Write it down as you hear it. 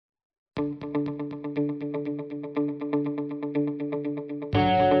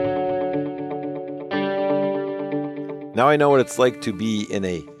Now I know what it's like to be in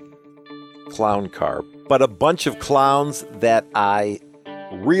a clown car, but a bunch of clowns that I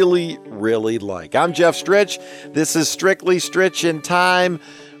really, really like. I'm Jeff Stritch. This is Strictly Stritch in Time.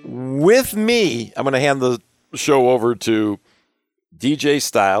 With me, I'm going to hand the show over to DJ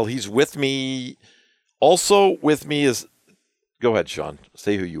Style. He's with me. Also with me is, go ahead, Sean.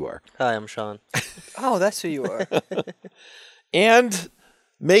 Say who you are. Hi, I'm Sean. Oh, that's who you are. And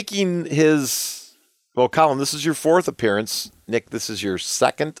making his, well, Colin, this is your fourth appearance. Nick, this is your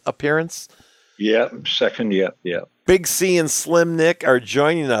second appearance. Yeah, second, yeah. Big C and Slim Nick are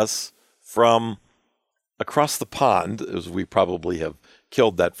joining us from across the pond, as we probably have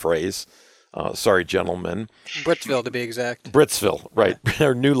killed that phrase. Sorry, gentlemen. Britsville, to be exact. Britsville, right.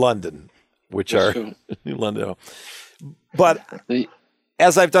 Or New London, which are New London. But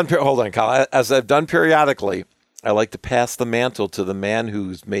as I've done, hold on, Colin. As I've done periodically, I like to pass the mantle to the man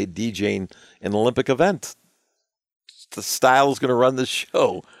who's made DJing an Olympic event. The Style is going to run this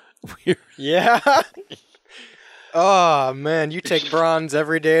show. Yeah. Oh, man, you take bronze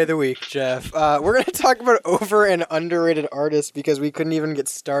every day of the week, Jeff. We're going to talk about over- and underrated artists because we couldn't even get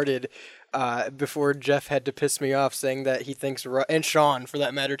started before Jeff had to piss me off saying that he thinks, and Sean, for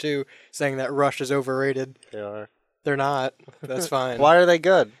that matter, too, saying that Rush is overrated. They are. They're not. That's fine. Why are they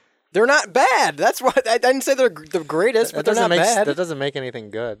good? They're not bad. That's why I didn't say they're the greatest, but they're not bad. That doesn't make anything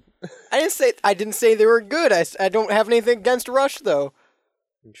good. I didn't say they were good. I don't have anything against Rush, though.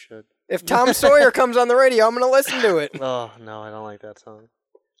 You should. If Tom Sawyer comes on the radio, I'm going to listen to it. Oh, no, I don't like that song.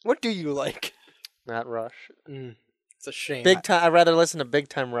 What do you like? Not Rush. It's a shame. Big Time. I'd rather listen to Big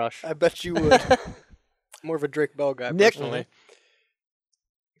Time Rush. I bet you would. More of a Drake Bell guy, Nick, personally.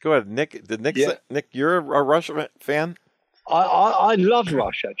 Go ahead, Nick. Did Nick say, Nick, you're a Rush fan? I love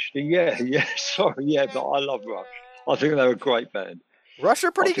Rush, actually. Yeah. Sorry, yeah, but I love Rush. I think they're a great band. Rush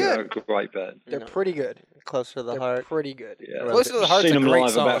are pretty good. They're a great band. They're pretty good. Closer to the They're heart. pretty good. Yeah. Closer to the Heart's Seen a them great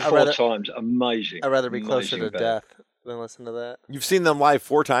live song. about four times. Amazing. I'd rather be closer to Amazing band. death than listen to that. You've seen them live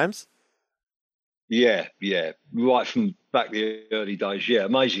 4 times? Yeah. Right from back the early days. Yeah,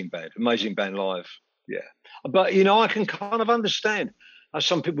 amazing band live. Yeah. But, I can kind of understand how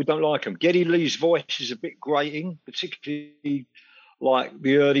some people don't like them. Geddy Lee's voice is a bit grating, particularly like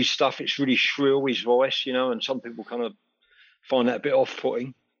the early stuff. It's really shrill, his voice, and some people kind of find that a bit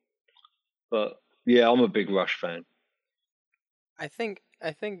off-putting. But, yeah, I'm a big Rush fan. I think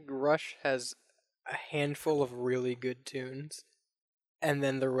Rush has a handful of really good tunes, and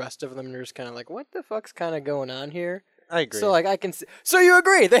then the rest of them are just kind of like, what the fuck's kind of going on here? I agree. So, I can see. So you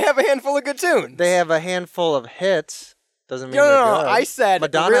agree? They have a handful of good tunes. They have a handful of hits. Doesn't mean No. they're good. I said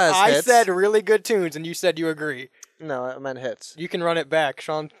Madonna has hits. said really good tunes, and you said you agree. No, I meant hits. You can run it back.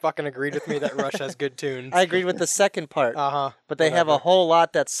 Sean fucking agreed with me that Rush has good tunes. I agreed with the second part. But they have a whole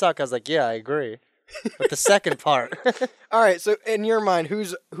lot that suck. I was like, yeah, I agree. With the second part. All right, so in your mind,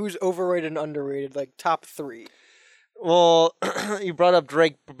 who's overrated and underrated? Like top 3. Well, you brought up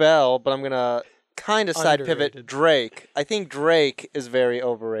Drake Bell, but I'm gonna kind of side Underrated. pivot Drake. I think Drake is very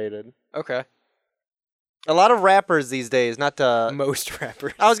overrated. Okay. A lot of rappers these days, not to... Most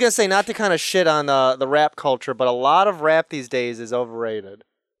rappers. I was going to say, not to kind of shit on the rap culture, but a lot of rap these days is overrated.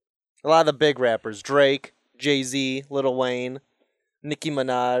 A lot of the big rappers. Drake, Jay-Z, Lil Wayne, Nicki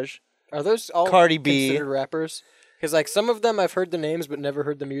Minaj. Are those all Cardi B. considered rappers? Because some of them I've heard the names but never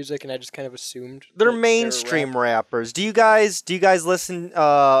heard the music, and I just kind of assumed They're that mainstream rap. rappers. Do you guys listen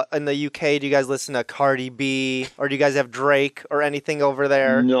in the UK? Do you guys listen to Cardi B, or do you guys have Drake or anything over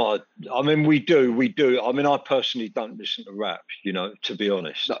there? No, I mean we do. I mean I personally don't listen to rap, to be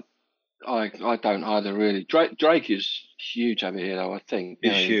honest. I don't either really. Drake is huge over here though. I think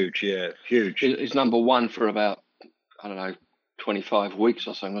He's huge, yeah, huge. He's number 1 for about 25 weeks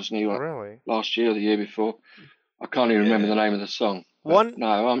or something, wasn't he? Really? Last year or the year before. I can't even remember the name of the song.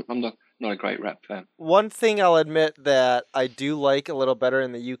 No, I'm not a great rap fan. One thing I'll admit that I do like a little better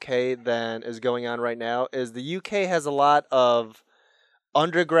in the UK than is going on right now is the UK has a lot of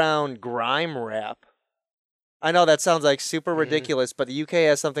underground grime rap. I know that sounds like super ridiculous, but the UK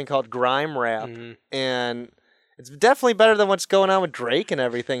has something called grime rap, and it's definitely better than what's going on with Drake and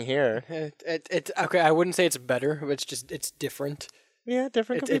everything here. It's okay. I wouldn't say it's better, but it's different. Yeah,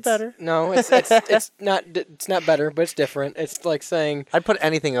 different could be better. No, it's not. It's not better, but it's different. It's like saying I'd put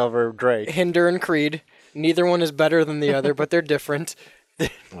anything over Drake. Hinder and Creed. Neither one is better than the other, but they're different.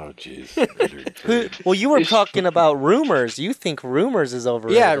 Oh, jeez. Well, you were talking about Rumors. You think Rumors is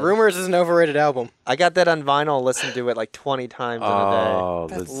overrated. Yeah, Rumors is an overrated album. I got that on vinyl, listened to it like 20 times in a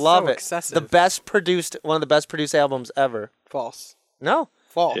day. That's Love so it. excessive. One of the best produced albums ever. False. No.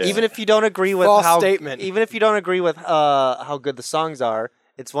 False. Yeah. Even if you don't agree with False how statement. even if you don't agree with how good the songs are,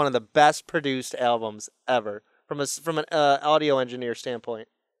 it's one of the best produced albums ever from an audio engineer standpoint.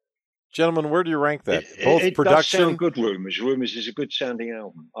 Gentlemen, where do you rank that? It does production. sound good, Rumours. Rumours is a good sounding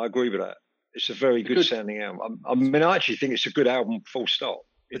album. I agree with that. It's a very good sounding album. I mean, I actually think it's a good album. Full stop.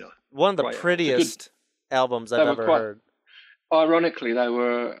 You know, One of the Right. prettiest albums I've ever heard. Ironically, they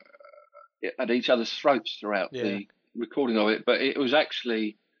were at each other's throats throughout Yeah. the recording of it, but it was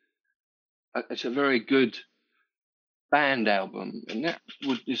actually it's a very good band album, and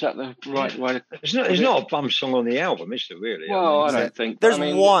is that the right way? It's not a bum song on the album, is there? Really? Well, I mean, don't think There's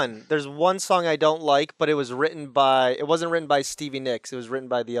I mean, one song I don't like, but it wasn't written by Stevie Nicks. It was written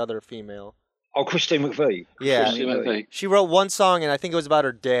by the other female. Oh, Christine McVie. Yeah. Christine McVie. She wrote one song, and I think it was about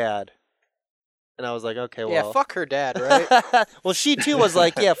her dad. And I was like, okay, well. Yeah, fuck her dad, right? Well, she too was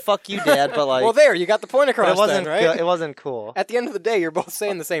like, yeah, fuck you, dad, but like. Well, there, you got the point but across it wasn't then, right? It wasn't cool. At the end of the day, you're both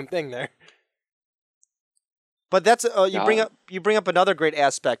saying the same thing there. But that's you bring up another great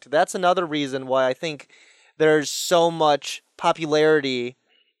aspect. That's another reason why I think there's so much popularity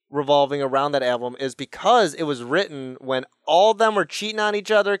revolving around that album is because it was written when all of them were cheating on each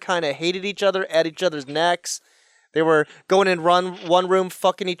other, kind of hated each other, at each other's necks. They were going in one room,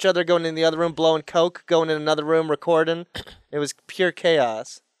 fucking each other, going in the other room, blowing coke, going in another room, recording. It was pure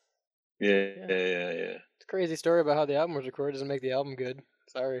chaos. Yeah. It's a crazy story about how the album was recorded. Doesn't make the album good.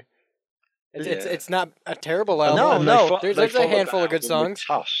 Sorry. It's not a terrible album. No. There's a handful of good songs.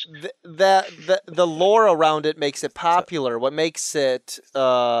 The lore around it makes it popular. What makes it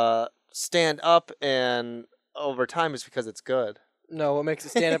stand up and over time is because it's good. No, what makes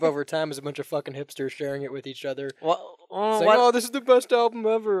it stand up over time is a bunch of fucking hipsters sharing it with each other. Well, saying, oh, this is the best album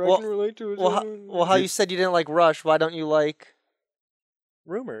ever. I can relate to it. Well, how you said you didn't like Rush, why don't you like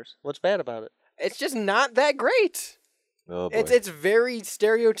Rumors? What's bad about it? It's just not that great. Oh, boy. It's very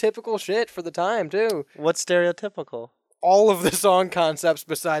stereotypical shit for the time, too. What's stereotypical? All of the song concepts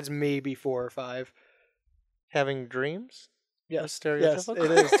besides maybe 4 or 5. Having dreams? Yes, Stereotypical? yes,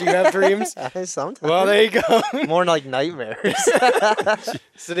 it is. Do you have dreams? Sometimes. Well, there you go. More like nightmares.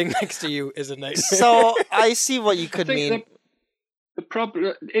 Sitting next to you is a nightmare. So I see what you could mean. The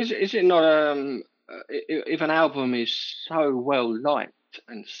problem is it not if an album is so well liked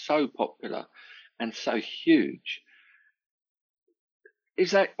and so popular and so huge,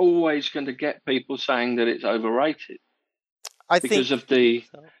 is that always going to get people saying that it's overrated? Because of the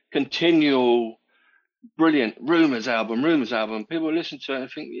continual brilliant Rumors album. People listen to it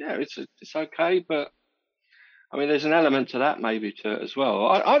and think, yeah, it's okay, but I mean, there's an element to that maybe to it as well.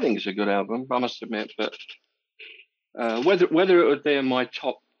 I think it's a good album, I must admit, but whether it would be in my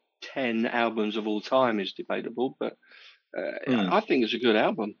top 10 albums of all time is debatable, but I think it's a good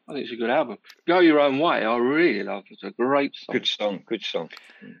album. Go Your Own Way, I really love it. It's a great song. Good song.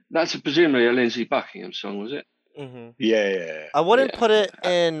 That's presumably a Lindsey Buckingham song, was it? Mm-hmm. Yeah. I wouldn't put it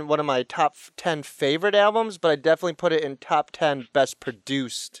in one of my top 10 favorite albums, but I definitely put it in top 10 best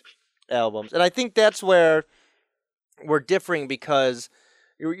produced albums. And I think that's where we're differing because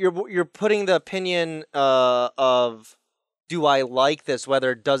you're putting the opinion of do I like this,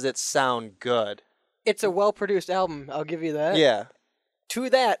 whether does it sound good. It's a well-produced album, I'll give you that. Yeah. To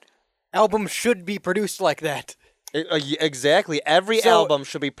that, album should be produced like that. Exactly. Every album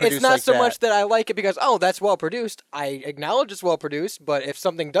should be produced like that. It's not so much that I like it because, that's well-produced. I acknowledge it's well-produced, but if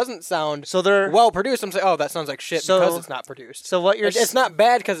something doesn't sound well-produced, I'm saying, that sounds like shit because it's not produced. So what it's not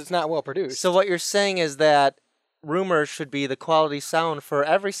bad because it's not well-produced. So what you're saying is that Rumors should be the quality sound for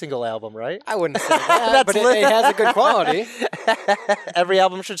every single album, right? I wouldn't say that, but it has a good quality. Every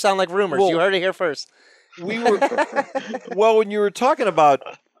album should sound like Rumors. You heard it here first. Well, when you were talking about,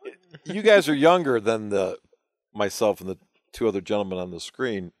 you guys are younger than myself and the two other gentlemen on the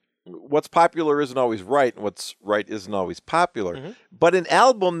screen. What's popular isn't always right, and what's right isn't always popular. Mm-hmm. But an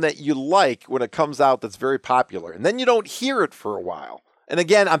album that you like when it comes out that's very popular, and then you don't hear it for a while. And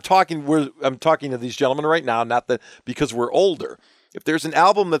again, I'm talking to these gentlemen right now, not that because we're older. If there's an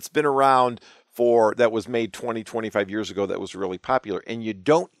album that's been around that was made 20, 25 years ago that was really popular, and you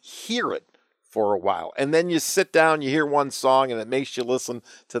don't hear it for a while, and then you sit down, you hear one song, and it makes you listen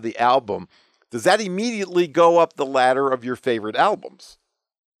to the album, does that immediately go up the ladder of your favorite albums?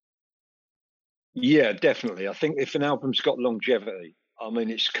 Yeah, definitely. I think if an album's got longevity, I mean,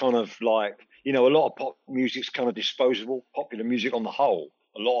 it's kind of like, a lot of pop music's kind of disposable. Popular music on the whole,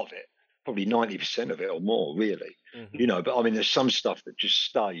 a lot of it, probably 90% of it or more, really. Mm-hmm. But I mean, there's some stuff that just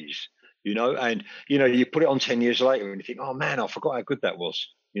stays, and, you put it on 10 years later and you think, oh man, I forgot how good that was,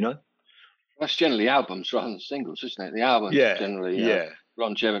 That's generally albums rather than singles, isn't it? The albums generally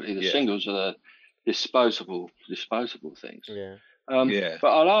longevity. The singles are the disposable things. Yeah. But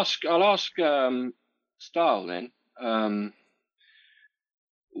I'll ask Style then.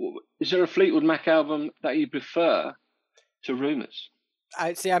 Is there a Fleetwood Mac album that you prefer to Rumours?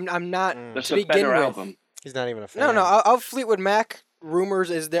 I'm not. That's to a begin better with. album. He's not even a fan. No. Of Fleetwood Mac, Rumours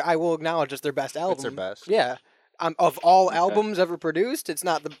is their. I will acknowledge it's their best album. It's their best. Yeah. Of all albums ever produced, it's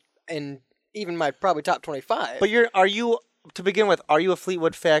not in even my probably top 25. But are you to begin with? Are you a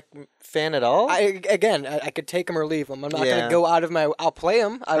Fleetwood fan at all? I could take them or leave them. I'm not going to go out of my. I'll play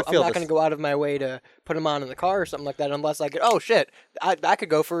them. I'm not going to go out of my way to put them on in the car or something like that, unless I could. Oh shit! I could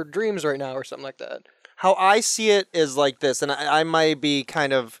go for Dreams right now or something like that. How I see it is like this, and I might be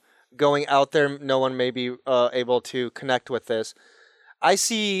kind of going out there. No one may be able to connect with this. I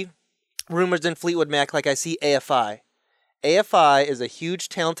see Rumours and Fleetwood Mac like I see AFI. AFI is a huge,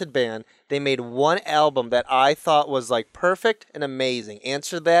 talented band. They made one album that I thought was like perfect and amazing.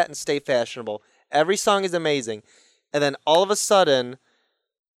 Answer That and Stay Fashionable. Every song is amazing. And then all of a sudden,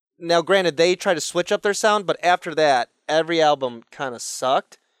 now granted, they try to switch up their sound, but after that, every album kind of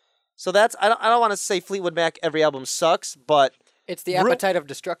sucked. So I don't want to say Fleetwood Mac, every album sucks, but... It's the Appetite of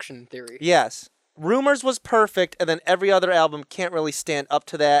Destruction theory. Yes. Rumours was perfect, and then every other album can't really stand up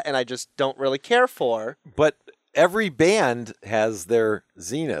to that, and I just don't really care for. But every band has their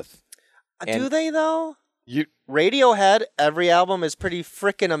zenith. Do they, though? Radiohead, every album is pretty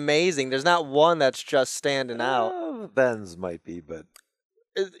freaking amazing. There's not one that's just standing out. Benz might be, but...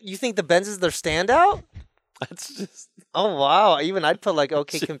 You think the Benz is their standout? That's just... Oh, wow. Even I'd put, like,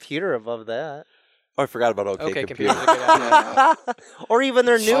 OK Computer above that. Oh, I forgot about OK Computer. Or even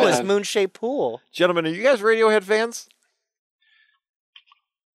their newest, Moonshaped Pool. Gentlemen, are you guys Radiohead fans?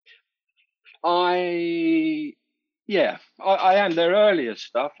 I am. Their earlier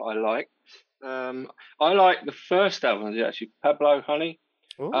stuff I like. I like the first album, actually, Pablo Honey.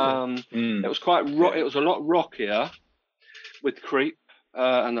 It was quite it was a lot rockier with Creep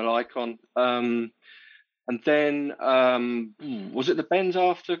and the like on. And then was it the Benz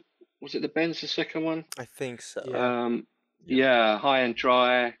after? Was it the Benz the second one? I think so. High and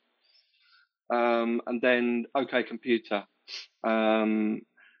Dry. And then OK Computer.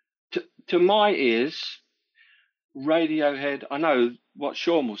 To my ears, Radiohead, I know what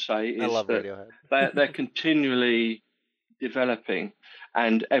Sean will say is I love that Radiohead. they're continually developing,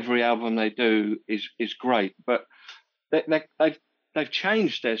 and every album they do is great. But they've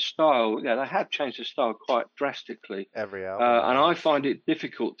changed their style. Yeah, they have changed their style quite drastically. Every album. And I find it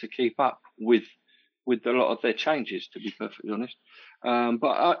difficult to keep up with a lot of their changes, to be perfectly honest.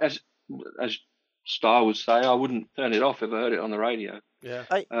 But as Star would say, I wouldn't turn it off if I heard it on the radio. Yeah.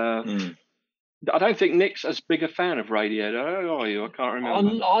 I don't think Nick's as big a fan of Radiohead, are you? I can't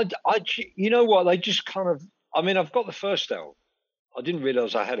remember. You know what? They just kind of... I mean, I've got the first album. I didn't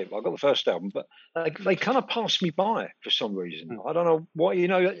realise I had it, but I got the first album. But they kind of passed me by for some reason. I don't know why.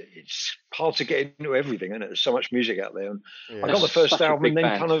 It's hard to get into everything, isn't it? There's so much music out there. And I got the first album and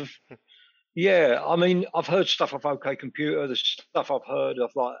then kind of... Yeah, I mean, I've heard stuff of OK Computer. The stuff I've heard,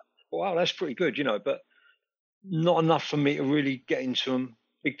 I've like, wow, that's pretty good, but not enough for me to really get into them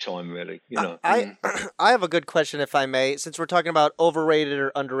big time, really. I have a good question, if I may, since we're talking about overrated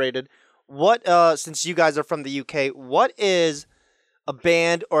or underrated. What, since you guys are from the UK, what is a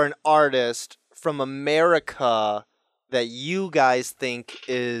band or an artist from America that you guys think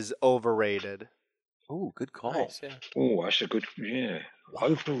is overrated? Oh, good call. Nice, yeah. Oh, that's a good,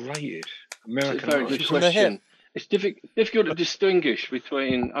 overrated. American It's a very good question. It's difficult to distinguish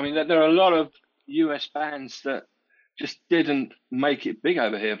between. I mean, there are a lot of US bands that just didn't make it big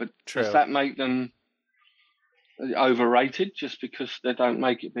over here, but does that make them overrated just because they don't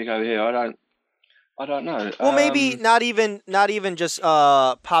make it big over here? I don't know. Well, maybe not even just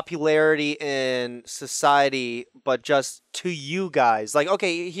popularity in society, but just to you guys. Like,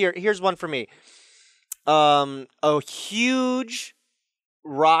 okay, here's one for me. A huge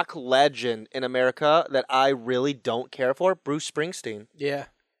rock legend in America that I really don't care for, Bruce Springsteen. Yeah.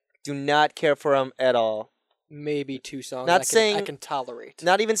 Do not care for him at all. Maybe 2 songs Not I saying can tolerate.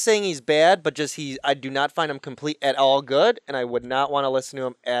 Not even saying he's bad, but just I do not find him complete at all good, and I would not want to listen to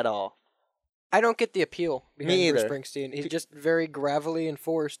him at all. I don't get the appeal behind Me Bruce either. Springsteen. He's just very gravelly and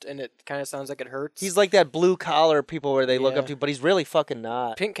forced, and it kind of sounds like it hurts. He's like that blue collar people where they look up to, but he's really fucking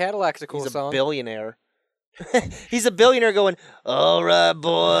not. Pink Cadillac's a cool He's song. a billionaire. He's a billionaire going, all right,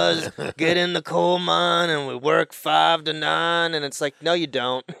 boys, get in the coal mine and we work 5 to 9. And it's like, no, you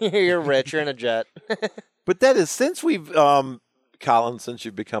don't. You're rich. You're in a jet. But that is, since we've, Colin, since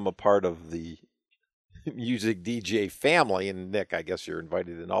you've become a part of the music DJ family, and Nick, I guess you're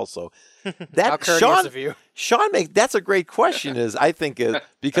invited in also. How courteous of you. Sean that's a great question. I think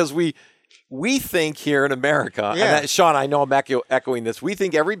because we think here in America, and Yeah. Sean, I know I'm echoing this. We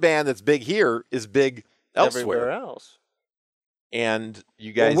think every band that's big here is big elsewhere. Everywhere else. And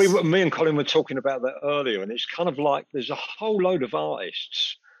you guys, Me and Colin were talking about that earlier, and it's kind of like there's a whole load of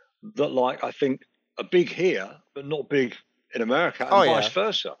artists that, like, I think are big here, but not big in America, and vice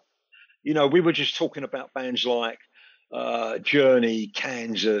versa. You know, we were just talking about bands like Journey,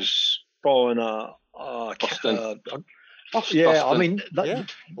 Kansas, Foreigner, Boston. yeah. I mean, A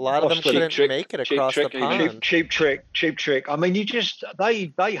lot of them Boston. couldn't Trick, make it Cheap across the Trick, pond. Cheap Trick. I mean,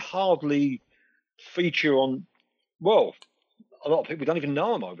 they hardly feature on. Well, a lot of people don't even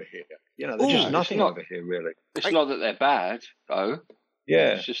know them over here. You know, there's just nothing over here really. It's not that they're bad, though. Yeah,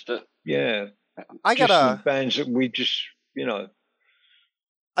 It's just that. yeah. I Just got some bands that we just, you know.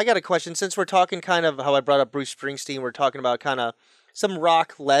 I got a question. Since we're talking kind of how I brought up Bruce Springsteen, we're talking about kind of some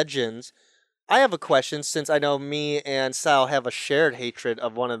rock legends. I have a question since I know me and Sal have a shared hatred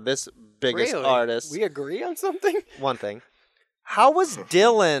of one of this biggest Really? artists. We agree on something? One thing. How was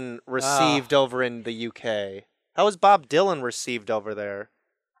Dylan received over in the UK? How was Bob Dylan received over there?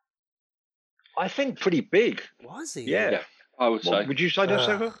 I think pretty big. Was he? Yeah. Yeah, I would say. Would you say that,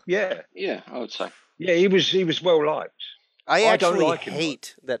 Sever? Yeah. Yeah, I would say. Yeah, he was well liked. I don't actually like him,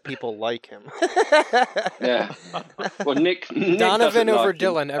 hate that people like him. Yeah. Well, Nick Donovan doesn't over like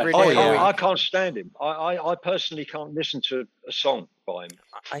him. Dylan every day. Oh, of the yeah. week. I can't stand him. I personally can't listen to a song by him.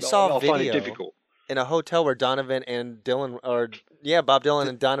 I saw a I find it video difficult. in a hotel where Donovan and Dylan, Bob Dylan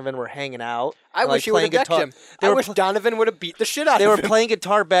and Donovan were hanging out. I wish he would have playing decked guitar. him. They I were wish Donovan would have beat the shit out They of were him. playing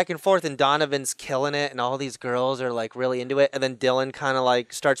guitar back and forth, and Donovan's killing it, and all these girls are like really into it. And then Dylan kind of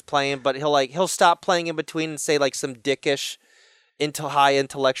like starts playing, but he'll stop playing in between and say like some dickish, into high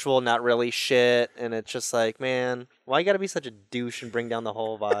intellectual, not really shit. And it's just like, man, why you got to be such a douche and bring down the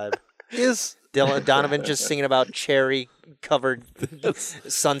whole vibe? is Donovan just singing about cherry covered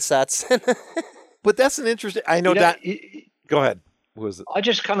sunsets. but that's an interesting. I know You know, that. Go ahead. Who was it? I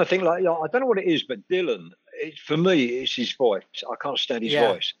just kind of think like, I don't know what it is, but Dylan, for me, it's his voice. I can't stand his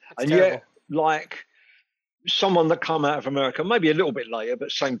voice. And terrible. yet, like someone that come out of America, maybe a little bit later,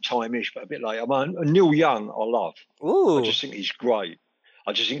 but same time-ish, but a bit later. I mean, Neil Young, I love. Ooh, I just think he's great.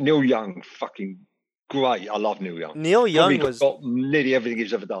 I just think Neil Young, fucking great. I love Neil Young. Neil Young Probably was. got nearly everything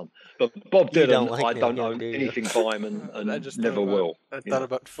he's ever done. But Bob You Dylan, don't like I Neil don't Young, know do you? anything by him and I just never thought about- will. I you thought know.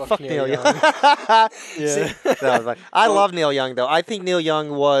 about Fuck Neil Young. Yeah. See, that was like, I love Neil Young though. I think Neil Young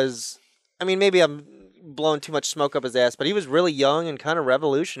was. I mean, maybe I'm blowing too much smoke up his ass, but he was really young and kind of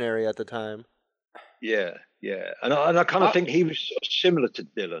revolutionary at the time. Yeah, yeah. And I kind of think he was sort of similar to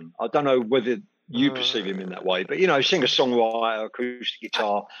Dylan. I don't know whether you perceive him in that way, but, you know, singer-songwriter, acoustic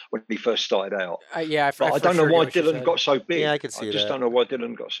guitar when he first started out. Yeah, I But I for don't know sure why get what you Dylan said. got so big. Yeah, I could see I just that. don't know why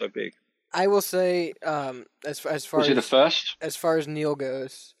Dylan got so big. I will say, as far Was he the as first? as far as Neil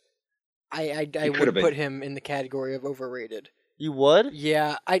goes, I could would have been. put him in the category of overrated. You would?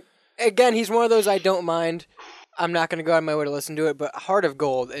 Yeah, again, he's one of those I don't mind. I'm not going to go out of my way to listen to it, but Heart of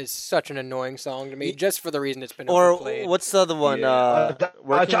Gold is such an annoying song to me, just for the reason it's been Or overplayed. what's the other one? I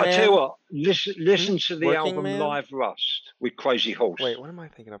Working tell Man? you what, listen to the Working album Man? Live Rust with Crazy Horse. Wait, what am I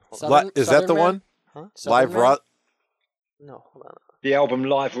thinking of? Hold on. Southern- Is that the Southern Man? one? Huh? Southern Live Man? Rut. No, hold on. The album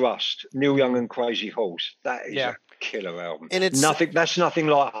Live Rust, Neil Young and Crazy Horse. That is Yeah. a killer album. And it's- nothing. That's nothing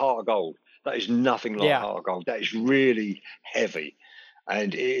like Heart of Gold. That is nothing like Yeah. Heart of Gold. That is really heavy,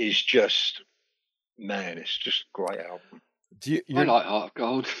 and it is just, man, it's just a great album. You, I like Heart of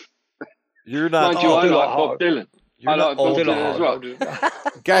Gold. you're not. Mind you, I I do like like Bob Heart. Dylan. You're I not like Bob old Dylan enough. as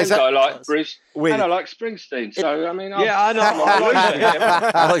well. Guys, And I that, like Bruce. wait. And I like Springsteen. So, I mean, Yeah, I know. I like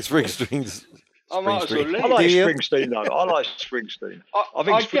that. I like Springsteen's. I might as well Springsteen. leave. I like Do you? Springsteen though. I like Springsteen. I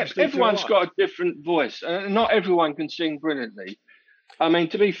think I get Springsteen's everyone's all got a different voice, and not everyone can sing brilliantly. I mean,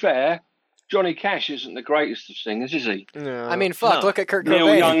 to be fair, Johnny Cash isn't the greatest of singers, is he? No. I mean, fuck, No. look at Kurt Neil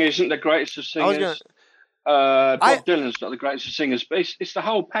Cobain. Young isn't the greatest of I was singers. gonna- Bob Dylan's not the greatest of singers, but it's the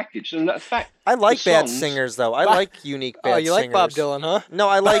whole package. And the fact, I like the bad songs- singers though. I like unique bad Oh, singers. you like Bob Dylan, huh? No,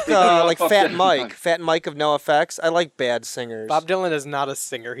 I like You don't like like Bob Fat Dylan, Mike. no. Fat Mike of No Effects. I like bad singers. Bob Dylan is not a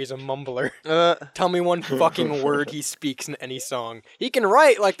singer. He's a mumbler. Tell me one fucking word he speaks in any song. He can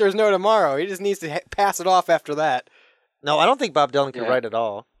write like there's no tomorrow. He just needs to pass it off after that. no, I don't think Bob Dylan can Yeah. write at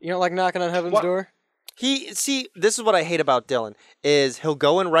all. You know, like knocking on heaven's What? door? This is what I hate about Dylan is he'll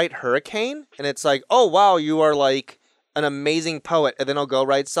go and write Hurricane and it's like, oh wow, you are like an amazing poet, and then he'll go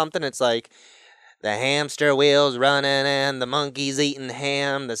write something. It's like the hamster wheel's running and the monkey's eating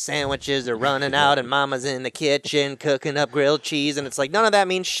ham. The sandwiches are running out and mama's in the kitchen cooking up grilled cheese. And it's like, none of that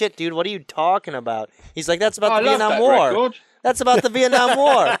means shit, dude. What are you talking about? He's like, that's about I the love Vietnam that War. record. That's about the Vietnam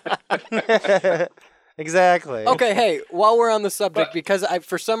War. Exactly. Okay, hey, while we're on the subject, because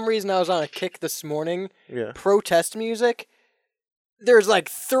for some reason I was on a kick this morning, protest music, there's like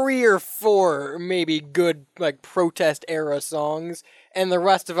 3 or 4 maybe good like protest era songs, and the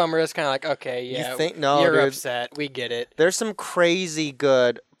rest of them are just kind of like, okay, yeah, you're upset, we get it. There's some crazy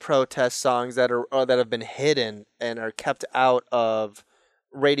good protest songs that have been hidden and are kept out of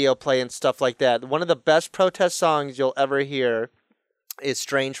radio play and stuff like that. One of the best protest songs you'll ever hear is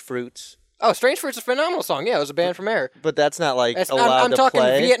Strange Fruits. Oh, Strange Fruits is a phenomenal song. Yeah, it was a band from Air. But that's not like allowed I'm to talking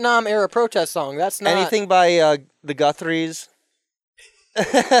play. Vietnam era protest song. That's not anything by the Guthries.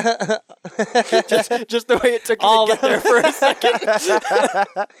 just the way it took you to get there for a second.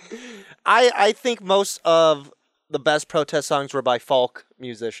 I think most of the best protest songs were by folk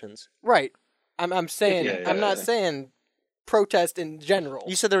musicians. Right. I'm saying I'm not saying protest in general.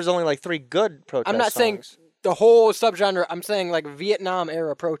 You said there was only like 3 good protest songs. I'm not saying the whole subgenre. I'm saying like Vietnam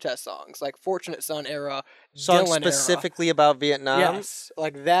era protest songs, like Fortunate Son era, songs Dylan specifically about Vietnam. Yes,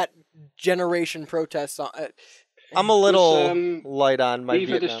 like that generation protest song. I'm a little light on my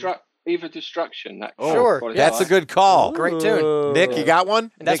Vietnam. Eva Destruction. Sure, that's a good call. Great tune. Nick, you got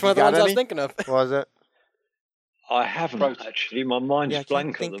one? And that's one of the ones I was thinking of. Was it? I haven't actually. My mind's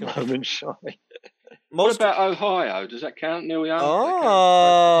blank at the moment. Sorry. What about Ohio? Does that count, Neil Young?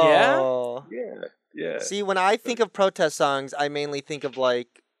 Oh, yeah. See, when I think of protest songs, I mainly think of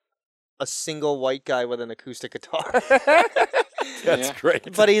like a single white guy with an acoustic guitar. That's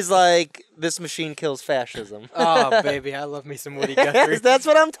great. But he's like, this machine kills fascism. Oh, baby, I love me some Woody Guthrie. That's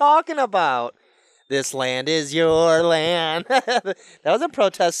what I'm talking about. This land is your land. That was a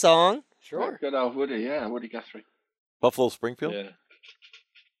protest song. Sure. Good old Woody, Woody Guthrie. Buffalo Springfield? Yeah.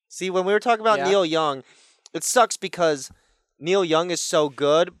 See, when we were talking about Neil Young, it sucks because Neil Young is so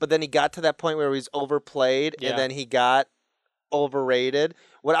good, but then he got to that point where he was overplayed, and then he got overrated.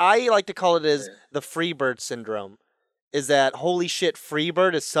 What I like to call it is the Freebird syndrome. Is that, holy shit,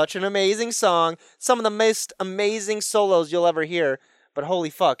 Freebird is such an amazing song. Some of the most amazing solos you'll ever hear. But holy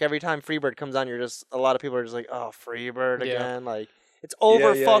fuck, every time Freebird comes on, a lot of people are just like, oh, Freebird again. Like, it's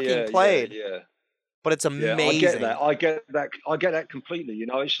fucking played. Yeah. But it's amazing. Yeah, I get that completely. You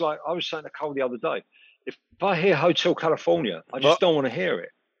know, it's like I was saying to Cole the other day. If I hear Hotel California, I just don't want to hear it.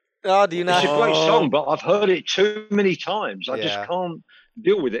 Oh, do you not? It's a great song, but I've heard it too many times. I just can't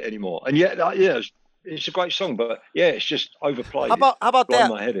deal with it anymore. And yet, it's a great song, but it's just overplayed. How about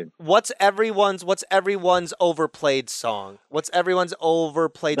that? My head in. What's everyone's overplayed song? What's everyone's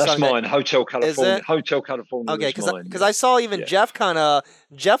overplayed song? That's mine. Hotel California. Hotel California. Okay, because I saw even Jeff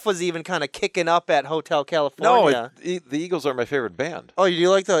was even kind of kicking up at Hotel California. No, the Eagles are my favorite band. Oh, you do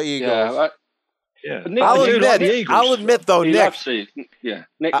like the Eagles? Yeah. I'll admit though, Nick loves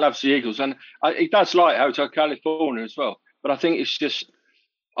Nick loves the Eagles, and he does like Hotel California as well. But I think it's just.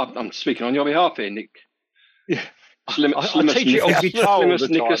 I'm speaking on your behalf here, Nick. Yeah, I teach it on guitar all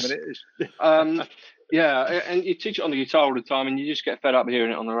the time. And you teach it on the guitar all the time, and you just get fed up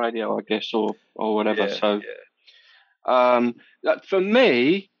hearing it on the radio, I guess, or whatever. For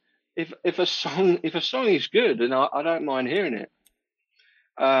me, if a song is good, then I don't mind hearing it.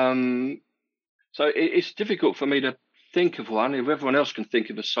 So it's difficult for me to think of one. If everyone else can think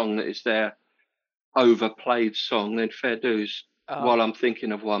of a song that is their overplayed song, then fair dues. While I'm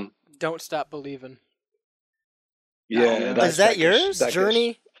thinking of one. Don't Stop Believing. Yeah. Is that yours?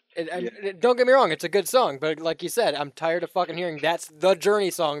 Journey? Don't get me wrong, it's a good song, but like you said, I'm tired of fucking hearing that's the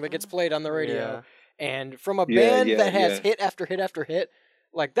Journey song that gets played on the radio. Yeah. And from a band that has hit after hit after hit,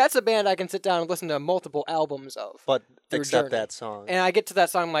 like that's a band I can sit down and listen to multiple albums of. But except that song. And I get to that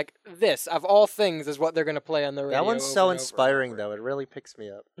song, I'm like, this, of all things, is what they're going to play on the radio. That one's so inspiring, though. It really picks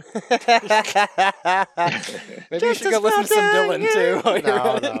me up. Maybe you should go listen to some Dylan, too.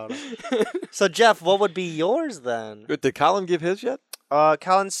 No. So, Jeff, what would be yours, then? Did Colin give his yet?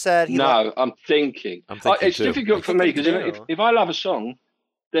 Colin said I'm thinking. It's difficult for me, because if I love a song,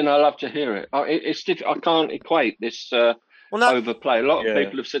 then I love to hear it. I can't equate this... overplay. A lot of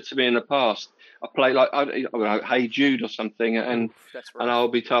people have said to me in the past, I play like Hey Jude or something, and I'll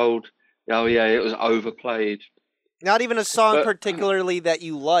be told, oh yeah, it was overplayed. Not even a song particularly that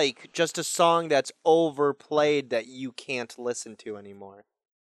you like, just a song that's overplayed that you can't listen to anymore.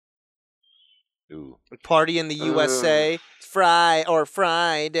 Ooh. Party in the USA, Friday.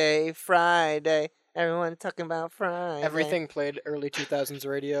 Everyone talking about Friday. Everything played early 2000s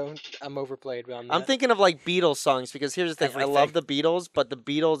radio. I'm overplayed on that. I'm thinking of like Beatles songs because here's the thing. I love the Beatles, but the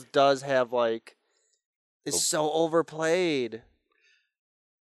Beatles does have like it's so overplayed.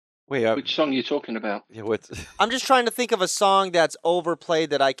 Wait, which song are you talking about? Yeah, I'm just trying to think of a song that's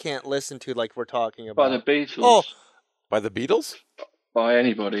overplayed that I can't listen to like we're talking about. By the Beatles. Oh, by the Beatles? by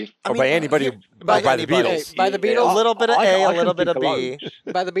anybody. By anybody, by the anybody. Beatles. Hey, by the Beatles, A little bit of A, a little bit of B.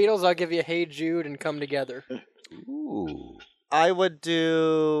 By the Beatles, I'll give you "Hey Jude" and "Come Together." Ooh. I would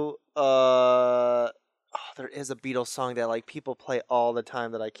do. There is a Beatles song that like people play all the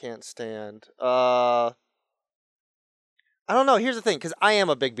time that I can't stand. I don't know. Here's the thing, because I am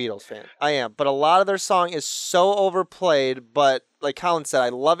a big Beatles fan. I am, but a lot of their song is so overplayed. But like Colin said, I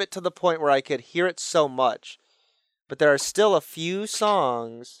love it to the point where I could hear it so much. But there are still a few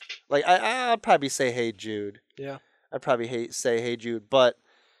songs, like I'd probably say "Hey Jude." Yeah, I'd probably say "Hey Jude," but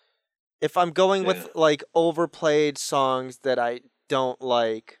if I'm going with like overplayed songs that I don't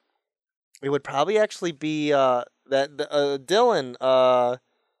like, it would probably actually be Dylan.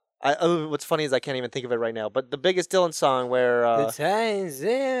 What's funny is I can't even think of it right now. But the biggest Dylan song where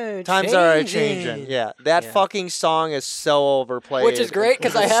the times are changing. Yeah, that fucking song is so overplayed. Which is great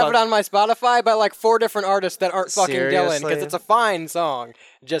because I have it on my Spotify by like 4 different artists that aren't fucking Dylan because it's a fine song.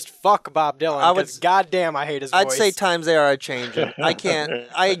 Just fuck Bob Dylan because goddamn I hate his voice. I'd say times they are changing. I can't.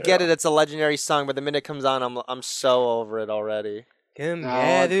 I get it. It's a legendary song, but the minute it comes on, I'm so over it already. I'm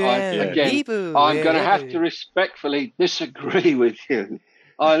going to have to respectfully disagree with you.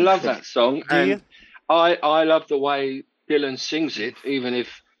 I love that song, and I love the way Dylan sings it, even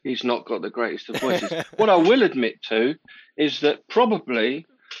if he's not got the greatest of voices. What I will admit to is that probably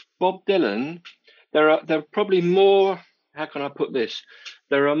Bob Dylan, there are probably more. How can I put this?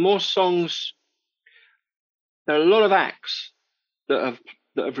 There are more songs. There are a lot of acts that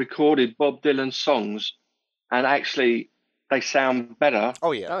have recorded Bob Dylan songs, and actually they sound better.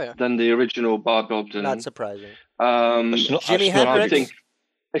 Oh yeah. Than the original by Bob Dylan. Not surprising. Jimi Hendrix.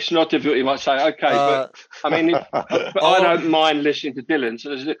 It's not difficult. You might say, okay, but I mean, I don't mind listening to Dylan. So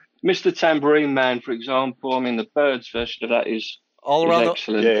there's Mr. Tambourine Man, for example. I mean, the Byrds version of that is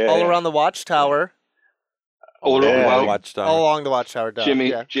excellent. All around the Watchtower. All along the Watchtower.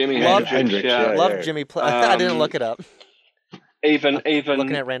 Jimi Hendrix. Love Jimmy. I didn't look it up. Even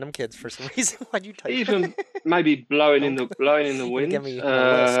looking at random kids for some reason. Why'd you type? Even maybe blowing in the wind.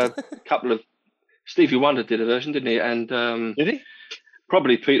 A couple of Stevie Wonder did a version, didn't he? And did he?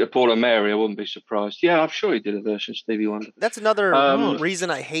 Probably Peter, Paul, and Mary. I wouldn't be surprised. Yeah, I'm sure he did a version of Stevie Wonder. That's another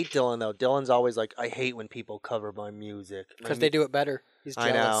reason I hate Dylan, though. Dylan's always like, I hate when people cover my music because they do it better. He's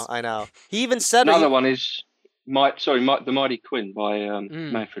jealous. I know. He even said another one is The Mighty Quinn by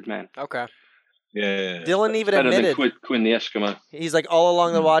Manfred Mann. Okay. Yeah. Dylan even admitted Quinn the Eskimo. He's like, All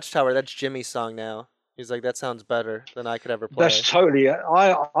Along the Watchtower. That's Jimmy's song now. He's like, that sounds better than I could ever play. That's totally.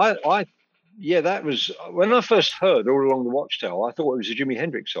 That was when I first heard All Along the Watchtower. I thought it was a Jimi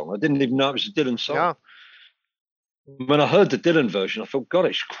Hendrix song. I didn't even know it was a Dylan song. Yeah. When I heard the Dylan version, I thought, God,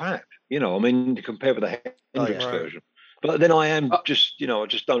 it's crap. I mean, compared with the Hendrix version. But then I am just, I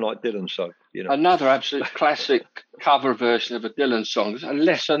just don't like Dylan. So, Another absolute classic cover version of a Dylan song, a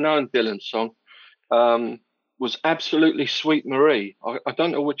lesser known Dylan song, was absolutely Sweet Marie. I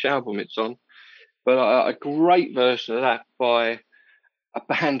don't know which album it's on, but a great version of that by a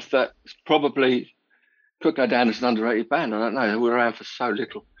band that probably could go down as an underrated band. I don't know. They were around for so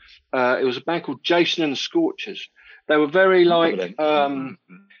little. It was a band called Jason and the Scorchers. They were very like,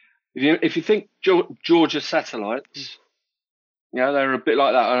 if you think Georgia Satellites, they were a bit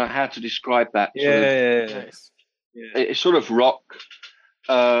like that. I don't know how to describe that. Nice. It's sort of rock.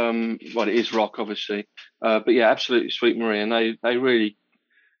 It is rock, obviously. But yeah, absolutely Sweet Marie. And they really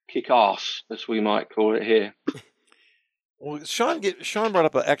kick ass, as we might call it here. Well, Sean brought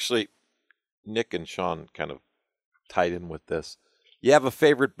up actually, Nick and Sean kind of tied in with this. You have a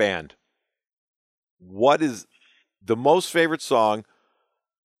favorite band. What is the most favorite song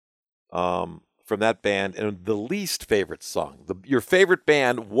from that band, and the least favorite song? Your favorite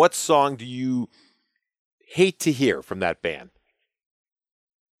band. What song do you hate to hear from that band?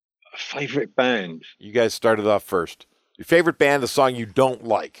 Favorite band. You guys started off first. Your favorite band, the song you don't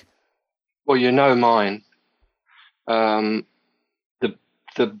like. Well, mine.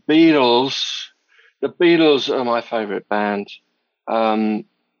 The Beatles. The Beatles are my favourite band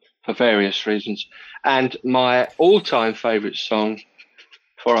for various reasons, and my all-time favourite song,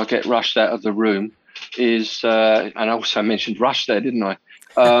 before I get rushed out of the room, is and I also mentioned Rush there, didn't I?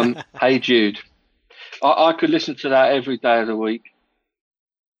 Hey Jude. I could listen to that every day of the week.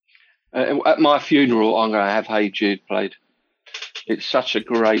 At my funeral, I'm going to have Hey Jude played. It's such a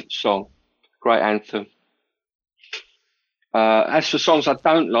great song, great anthem. As for songs I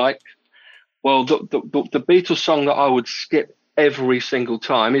don't like, well, the Beatles song that I would skip every single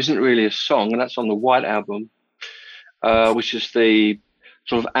time isn't really a song, and that's on the White Album, which is the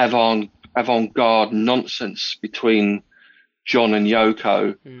sort of avant-garde nonsense between John and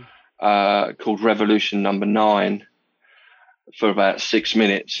Yoko, called Revolution Number 9. for about 6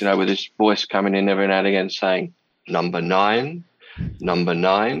 minutes, with his voice coming in every now and again saying, number 9, and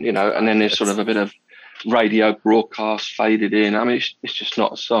then there's sort of a bit of radio broadcast faded in. I mean, it's just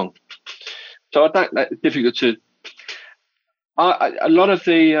not a song. So I don't, it's difficult to, a lot of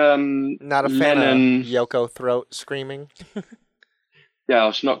the not a fan Lennon, of Yoko throat screaming. Yeah,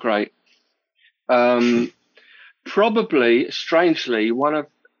 it's not great. Probably, strangely, one of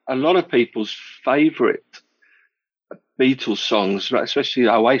a lot of people's favourite Beatles songs, especially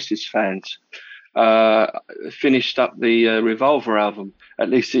Oasis fans, finished up the Revolver album. At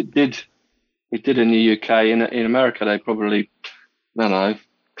least it did. It did in the UK. In America, they probably, I don't know,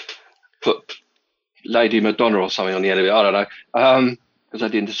 put Lady Madonna or something on the end of it. I don't know, because I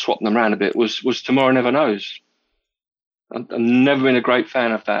didn't swap them around a bit. Was Tomorrow Never Knows. I've never been a great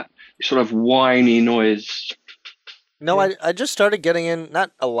fan of that sort of whiny noise. No, I just started getting in,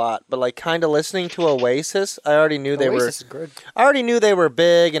 not a lot, but like kind of listening to Oasis. I already knew they were. Is good. I already knew they were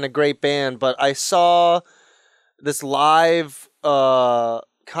big and a great band, but I saw this live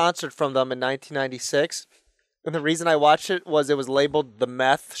concert from them in 1996, and the reason I watched it was labeled The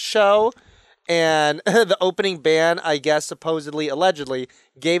Meth Show, and the opening band, I guess, supposedly, allegedly,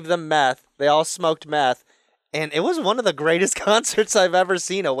 gave them meth. They all smoked meth, and it was one of the greatest concerts I've ever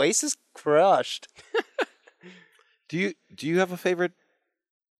seen. Oasis crushed. Do you have a favorite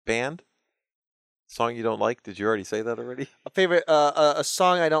band? Song you don't like? Did you already say that already? A favorite a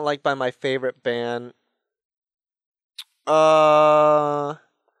song I don't like by my favorite band.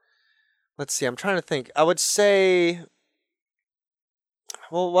 Let's see. I'm trying to think. I would say.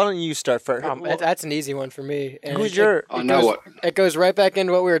 Well, why don't you start first? That's an easy one for me. And who's your? It goes right back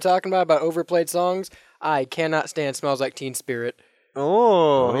into what we were talking about overplayed songs. I cannot stand "Smells Like Teen Spirit."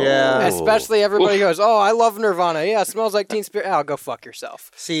 Oh, yeah. Especially everybody goes, "Oh, I love Nirvana. Yeah, Smells Like Teen Spirit." Oh, go fuck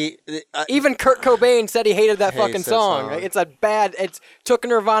yourself. See, even Kurt Cobain said he hated that fucking song. It's It took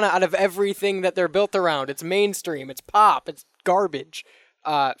Nirvana out of everything that they're built around. It's mainstream. It's pop. It's garbage.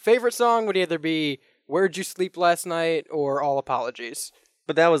 Favorite song would either be "Where'd You Sleep Last Night" or "All Apologies."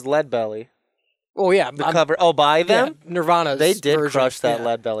 But that was Leadbelly. Oh yeah, the cover. Oh, by them, yeah, Nirvana's they did version. crush that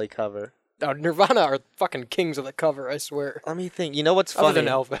Leadbelly cover. Nirvana are fucking kings of the cover, I swear. Let me think. You know what's funny? Other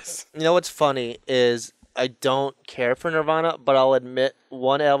than Elvis. You know what's funny is I don't care for Nirvana, but I'll admit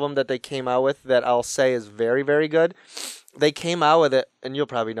one album that they came out with that I'll say is very, very good. They came out with it, and you'll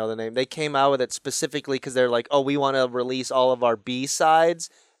probably know the name. They came out with it specifically because they're like, oh, we want to release all of our B-sides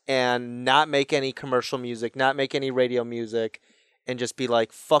and not make any commercial music, not make any radio music, and just be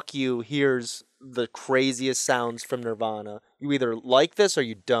like, fuck you, here's the craziest sounds from Nirvana. You either like this or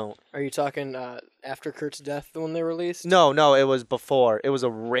you don't. Are you talking after Kurt's death, the one they released? No, it was before. It was a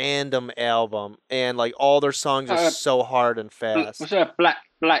random album, and like all their songs are so hard and fast. Was there a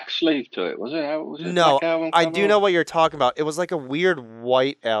black sleeve to it? Was it no, black album I do know what you're talking about. It was like a weird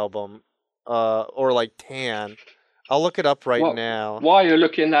white album, or like tan. I'll look it up now. While you're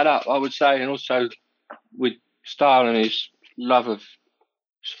looking that up, I would say, and also with Starr and his love of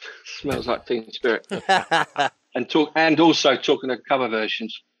Smells Like Teen Spirit, and also talking of cover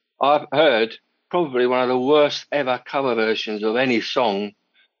versions, I've heard probably one of the worst ever cover versions of any song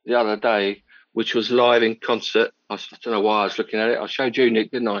the other day, which was live in concert. I don't know why I was looking at it. I showed you, Nick,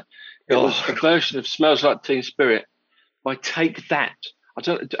 didn't I? It was a version of Smells Like Teen Spirit by Take That.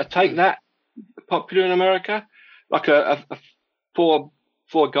 Take That, popular in America, like a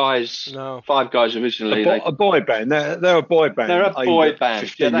five guys originally. A boy band. They're a boy band. They're a boy band.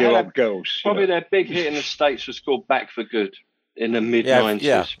 15-year-old girls. Probably their big hit in the States was called Back for Good in the mid-90s.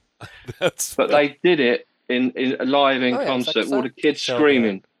 Yeah. But they did it in live in concert, all the kids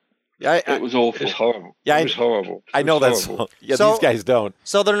screaming. Yeah, it was awful. It's horrible. Yeah, it was horrible. I know that song. Yeah, these guys don't.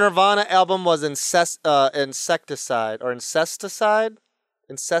 So the Nirvana album was Insecticide or Incesticide?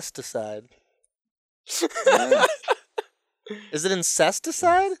 Incesticide. Is it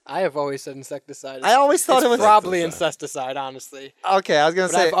Incesticide? I have always said Insecticide. I always thought it was probably Incesticide, honestly. Okay, I was gonna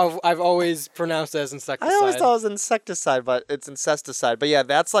say I've always pronounced it as Insecticide. I always thought it was Insecticide, but it's Incesticide. But yeah,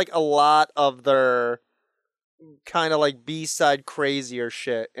 that's like a lot of their kind of like B-side crazier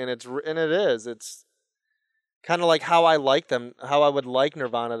shit, and it is. It's kind of like how I like them, how I would like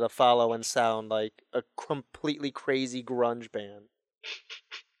Nirvana to follow and sound like a completely crazy grunge band.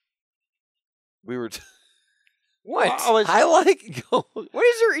 We were. What? I like. What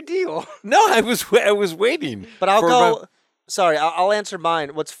is your deal? No, I was waiting. But I'll go. Sorry, I'll answer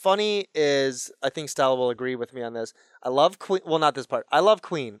mine. What's funny is I think Stella will agree with me on this. I love Queen. Well, not this part. I love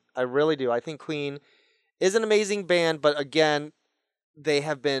Queen. I really do. I think Queen is an amazing band, but again, they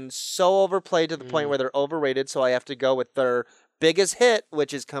have been so overplayed to the point where they're overrated. So I have to go with their biggest hit,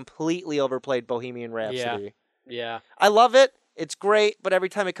 which is completely overplayed, Bohemian Rhapsody. Yeah. I love it. It's great, but every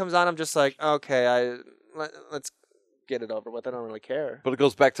time it comes on, I'm just like, okay, let's get it over with. I don't really care. But it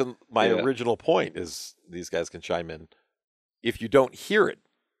goes back to my original point: is these guys can chime in. If you don't hear it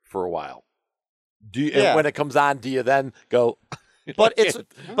for a while, and when it comes on, do you then go? But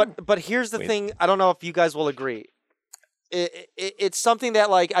but here's the thing. I don't know if you guys will agree. It's something that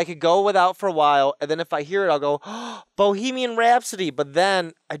like I could go without for a while, and then if I hear it, I'll go Bohemian Rhapsody. But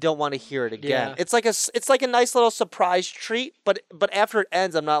then I don't want to hear it again. Yeah. It's like a nice little surprise treat. But after it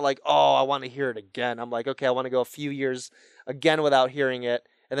ends, I'm not like, oh, I want to hear it again. I'm like, okay, I want to go a few years again without hearing it,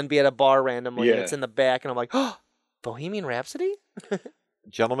 and then be at a bar randomly, and it's in the back, and I'm like, oh, Bohemian Rhapsody.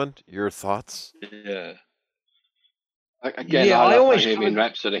 Gentlemen, your thoughts? Yeah. Again, I always Bohemian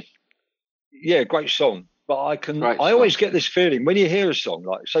Rhapsody. Yeah, great song. But I always get this feeling when you hear a song,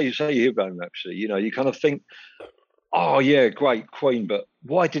 like say you hear Bohemian Rhapsody, you kind of think, oh yeah, great Queen, but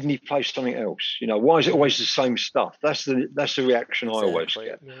why didn't he play something else? Why is it always the same stuff? That's the reaction I always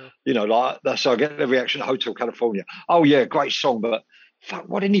get. Yeah. Like I get the reaction at Hotel California. Oh yeah, great song, but fuck,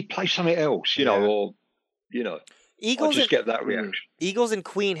 why didn't he play something else? Eagles I just get that reaction. Eagles and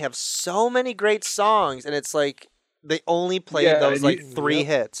Queen have so many great songs, and it's like they only played those like 3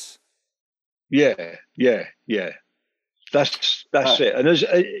 hits. Yeah. That's it. And as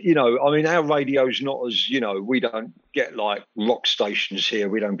our radio's not as we don't get like rock stations here.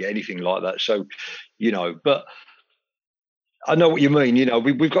 We don't get anything like that. So, but I know what you mean.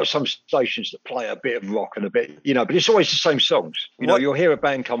 We've got some stations that play a bit of rock and a bit, but it's always the same songs. You'll hear a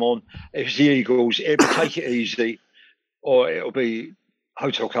band come on. If it's the Eagles, it'll be Take It Easy, or it'll be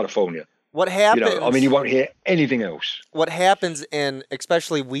Hotel California. What happens? You won't hear anything else. What happens, and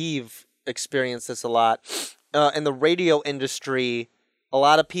especially we've experienced this a lot in the radio industry. A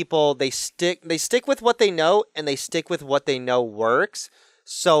lot of people they stick with what they know, and they stick with what they know works.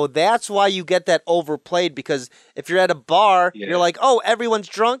 So that's why you get that overplayed, because if you're at a bar, you're like, oh, everyone's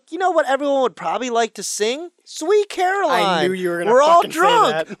drunk. You know what everyone would probably like to sing? Sweet Caroline. I knew you were going to We're all fucking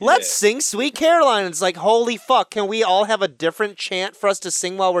drunk. say that. Let's sing Sweet Caroline. It's like, holy fuck, can we all have a different chant for us to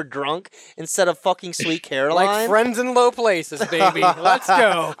sing while we're drunk instead of fucking Sweet Caroline? Like Friends in Low Places, baby. Let's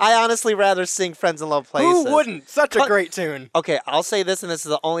go. I honestly rather sing Friends in Low Places. Who wouldn't? Such a great tune. Okay, I'll say this, and this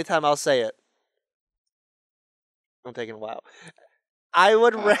is the only time I'll say it. I'm taking a while.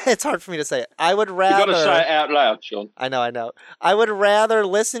 It's hard for me to say it. I would rather... You've got to say it out loud, Sean. I know. I would rather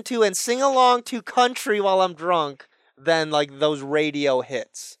listen to and sing along to country while I'm drunk than, like, those radio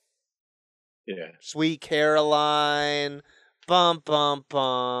hits. Yeah. Sweet Caroline, bump, bump,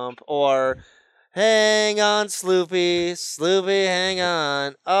 bump, or hang on, Sloopy, Sloopy, hang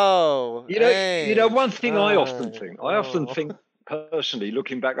on. Oh, one thing I often think, personally,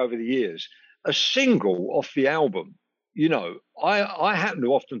 looking back over the years, a single off the album, I happen to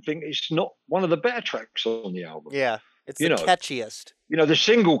often think it's not one of the better tracks on the album. Yeah, it's the catchiest. The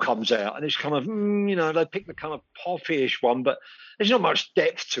single comes out and it's kind of, they pick the kind of poppy-ish one, but there's not much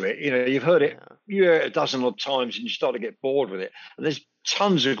depth to it. You've heard it, you hear it a dozen odd times and you start to get bored with it. And there's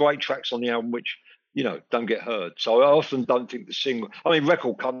tons of great tracks on the album which, don't get heard. So I often don't think the single,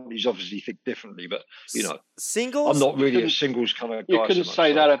 record companies obviously think differently, but, singles. I'm not really a singles kind of guy. You couldn't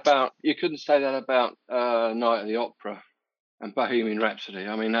say that about Night of the Opera and Bohemian Rhapsody.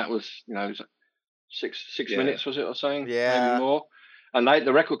 That was, it was 6 minutes, was it, or something? Yeah. Maybe more. And they,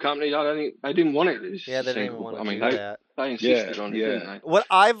 the record companies, I don't think they didn't want it. Yeah, they didn't want to do that. They insisted on it, didn't they? What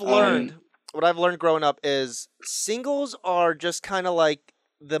I've learned growing up is singles are just kind of like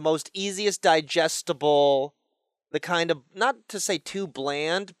the most easiest digestible, the kind of, not to say too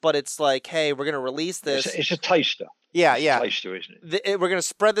bland, but it's like, hey, we're going to release this. It's a taster. Yeah. It's a taster, isn't it? We're going to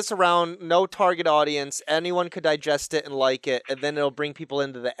spread this around, no target audience. Anyone could digest it and like it, and then it'll bring people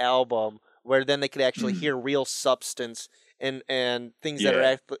into the album where then they could actually hear real substance and things that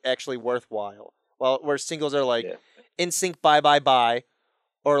are actually worthwhile. Well, where singles are like NSYNC Bye Bye Bye,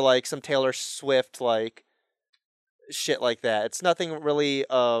 or like some Taylor Swift, like shit like that. It's nothing really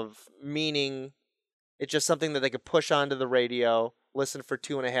of meaning. It's just something that they could push onto the radio, listen for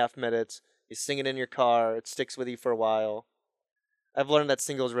 2.5 minutes. You sing it in your car. It sticks with you for a while. I've learned that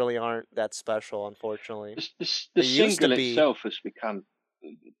singles really aren't that special, unfortunately. The single itself has become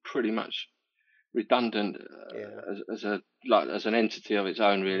pretty much redundant as an entity of its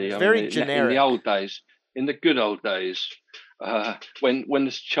own, really. It's very generic. In the old days, in the good old days, when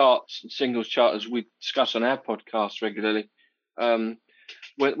the charts, singles chart, as we discuss on our podcast regularly, when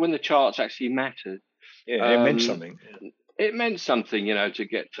the charts actually mattered. Yeah, it meant something. It meant something, to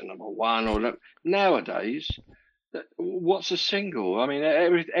get to number one. Or nowadays, what's a single?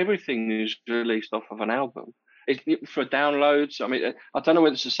 Everything is released off of an album. For downloads, I don't know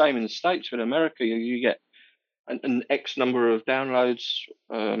whether it's the same in the States, but in America, you get an X number of downloads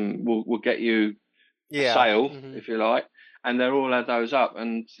will get you a sale, if you like, and they're all add those up.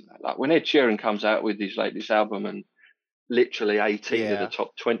 And like when Ed Sheeran comes out with his latest album, and literally 18 of the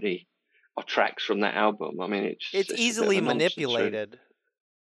top 20 are tracks from that album. I mean, it's easily manipulated,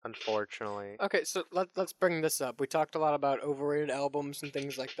 unfortunately. Okay, so let's bring this up. We talked a lot about overrated albums and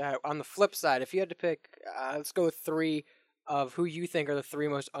things like that. On the flip side, if you had to pick, let's go with 3 of who you think are the 3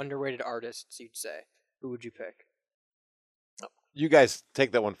 most underrated artists, you'd say. Who would you pick? You guys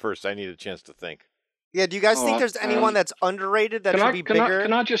take that one first. I need a chance to think. Yeah, do you guys think there's anyone that's underrated that should be bigger?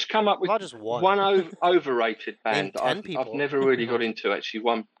 Can I just come up with just one overrated band that I've never really got into, actually,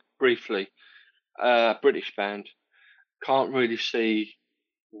 one briefly. British band. Can't really see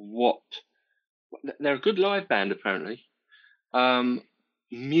what... They're a good live band, apparently.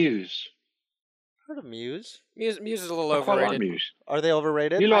 Muse. Heard of Muse? Muse is a little I overrated. quite like Muse. Are they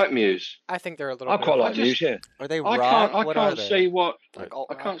overrated? You like Muse? I think they're a little. I quite like Muse. Yeah. Are they rock? I can't see what. Like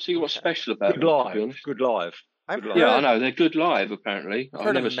I can't see what's special about Good them. live. To be honest. Good live. Yeah, I know they're good live. Apparently, I've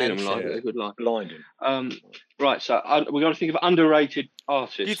heard never them seen them live. mentioned. But they're good live. Blinding. Right. So we've got to think of underrated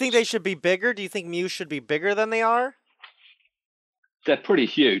artists. Do you think they should be bigger? Do you think Muse should be bigger than they are? They're pretty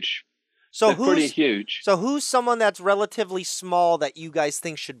huge. So they're pretty huge. So who's someone that's relatively small that you guys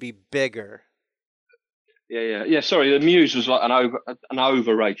think should be bigger? Yeah. Sorry, the Muse was like an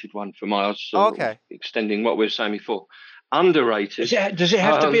overrated one for my. Extending what we were saying before. Underrated. Does it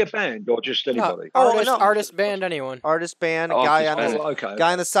have to be a band or just anybody? Artist band, anyone. Artist band, guy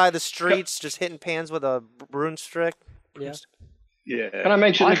on the side of the streets just hitting pans with a broomstick. Yeah. Yeah. Can I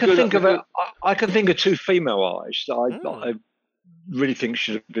mention? I can think of 2 female artists that I really think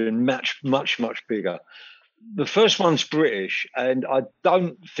should have been much bigger. The first one's British, and I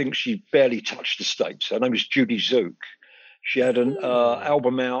don't think she barely touched the States. Her name is Judy Zook. She had an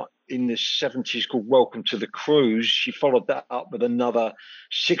album out in the 70s called Welcome to the Cruise. She followed that up with another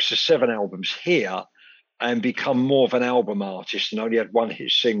 6 or 7 albums here and become more of an album artist, and only had 1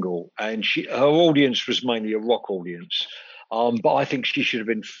 hit single. And her audience was mainly a rock audience. But I think she should have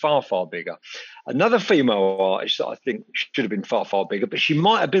been far, far bigger. Another female artist that I think should have been far, far bigger, but she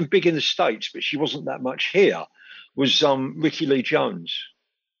might have been big in the States, but she wasn't that much here, was Ricky Lee Jones.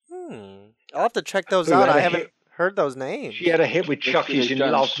 I'll have to check those out. I haven't heard those names. She had a hit with Chucky's in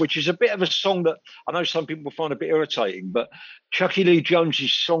Love, which is a bit of a song that I know some people find a bit irritating, but Chucky Lee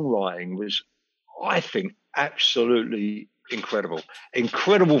Jones's songwriting was, I think, absolutely incredible.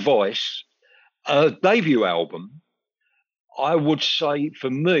 Incredible voice. Debut album, I would say, for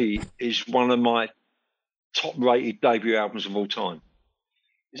me, is one of my top-rated debut albums of all time.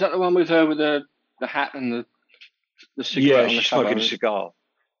 Is that the one with her with the hat and the cigarette? Yeah, she's smoking a cigar.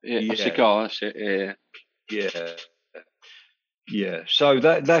 Yeah, a cigar. That's it. Yeah. So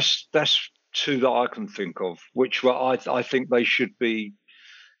that's 2 that I can think of, which I think they should be,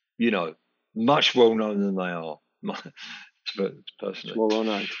 much well known than they are. Personally, well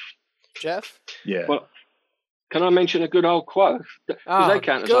known. Jeff? Yeah. Well, can I mention a good old quote? They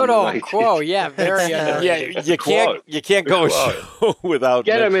count as good underrated. old quote, yeah, very underrated. You can't go a show without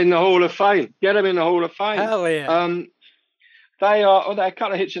get them in the Hall of Fame. Hell yeah. They had a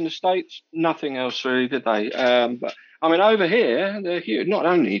couple of hits in the States, nothing else really, did they? But I mean, over here, they're huge. Not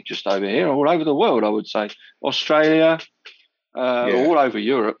only just over here, all over the world, I would say. Australia, all over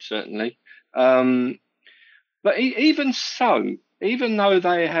Europe, certainly. But even so, even though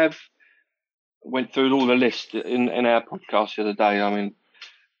they have went through all the list in our podcast the other day, I mean,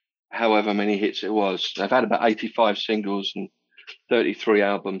 however many hits it was, they've had about 85 singles and 33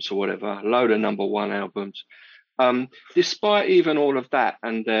 albums or whatever, a load of number 1 albums. Despite even all of that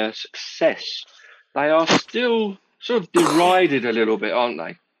and their success, they are still sort of derided a little bit, aren't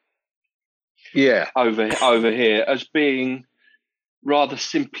they? Yeah. Over here as being rather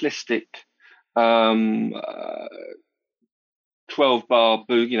simplistic, 12-bar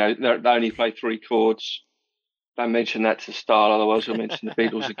boot. They only play 3 chords. Don't mention that to start, otherwise we'll mention the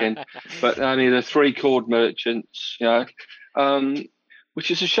Beatles again. But only the 3-chord merchants,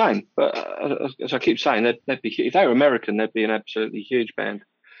 which is a shame. But as I keep saying, they'd be, if they were American, they'd be an absolutely huge band.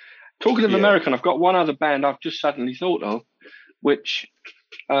 Talking of American, I've got one other band I've just suddenly thought of, which,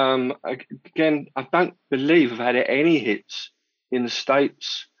 again, I don't believe have had any hits in the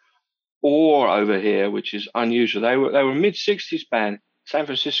States or over here, which is unusual. They were a mid-'60s band, San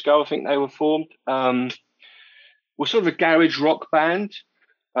Francisco, I think they were formed. Were sort of a garage rock band,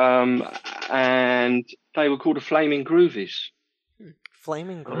 and they were called the Flaming Groovies.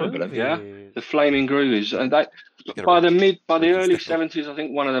 Flaming Groovies. Yeah, the Flaming Groovies, and by the early 70s, I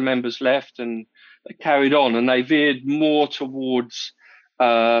think one of the members left, and they carried on, and they veered more towards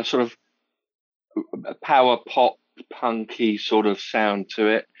sort of a power pop, punky sort of sound to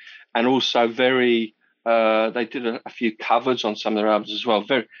it, and also very. They did a few covers on some of their albums as well.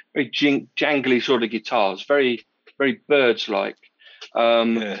 Very, very jangly sort of guitars. Very, very Byrds-like.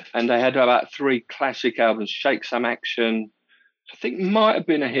 And they had about 3 classic albums. Shake Some Action, I think might have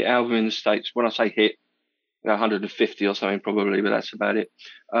been a hit album in the States. When I say hit, 150 or something probably, but that's about it.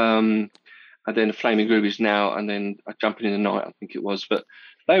 And then the Flaming Groovies Now, and then Jumping in the Night, I think it was. But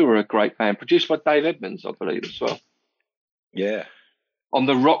they were a great band, produced by Dave Edmunds, I believe, as well. Yeah. On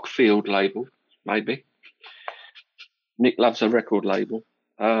the Rockfield label, maybe. Nick loves a record label.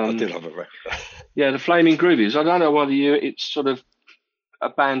 I did love a record. Yeah, the Flaming Groovies. I don't know whether it's sort of a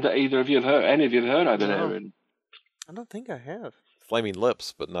band that either of you have heard, any of you have heard over there. I don't think I have. Flaming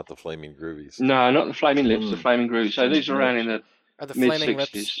Lips, but not the Flaming Groovies. No, not the Flaming Lips, the Flaming Groovies. So these are around in the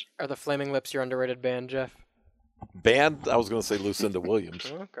mid-60s. Are the Flaming Lips your underrated band, Jeff? Band? I was going to say Lucinda Williams.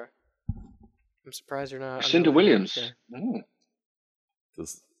 Oh, okay. I'm surprised you're not. Lucinda Williams. Do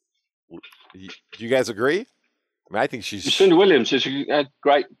you guys agree? I mean, I think she's... Lucinda Williams is a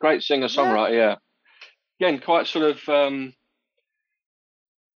great singer-songwriter, yeah. Again, quite sort of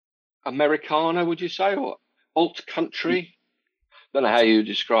Americana, would you say, or alt country? Don't know how you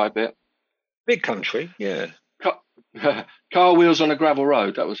describe it. Big country, yeah. Car Wheels on a Gravel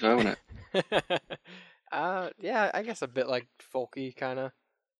Road, that was her, wasn't it? Yeah, I guess a bit like folky, kind of.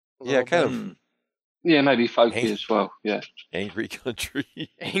 Yeah, kind of. Yeah, maybe folky as well, yeah. Angry country.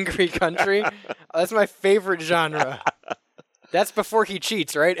 Angry country? Oh, that's my favorite genre. That's before he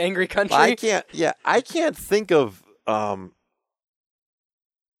cheats, right? Angry country? I can't think of...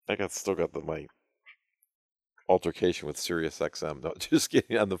 still got my altercation with Sirius XM. No, just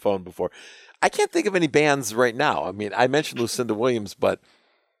getting on the phone before. I can't think of any bands right now. I mean, I mentioned Lucinda Williams, but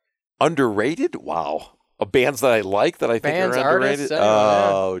underrated? Wow. Bands that I like that I think are underrated?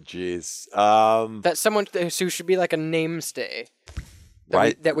 Oh, jeez. That's someone who should be like a namestay.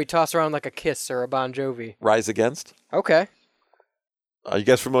 That we toss around like a Kiss or a Bon Jovi. Rise Against? Okay. Are you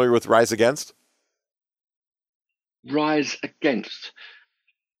guys familiar with Rise Against? Rise Against.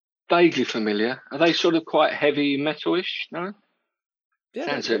 Vaguely familiar. Are they sort of quite heavy metal-ish? No? Yeah,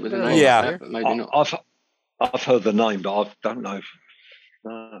 sounds it with the name. Yeah, but maybe not. I've heard the name, but I don't know.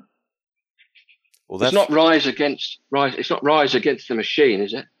 Well, it's not Rise Against the Machine,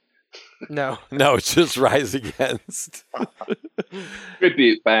 is it? No, it's just Rise Against.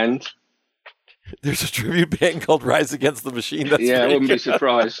 Tribute band. There's a tribute band called Rise Against the Machine. That's I wouldn't be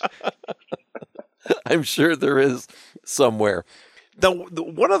surprised. I'm sure there is somewhere. The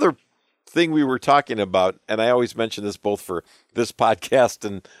one other thing we were talking about, and I always mention this both for this podcast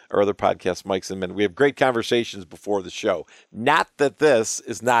and our other podcast, Mike's and Men, we have great conversations before the show. Not that this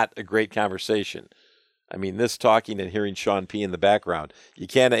is not a great conversation. I mean, this talking and hearing Sean P. in the background,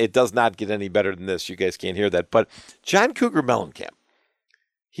 it does not get any better than this. You guys can't hear that. But John Cougar Mellencamp,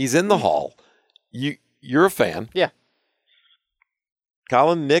 he's in the hall. You're a fan. Yeah.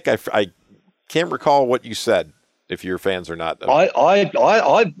 Colin, Nick, I can't recall what you said, if you're fans or not. I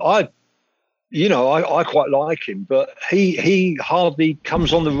quite like him, but he hardly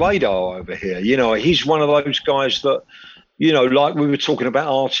comes on the radar over here. You know, he's one of those guys that, like we were talking about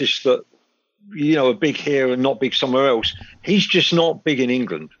artists that, are big here and not big somewhere else. He's just not big in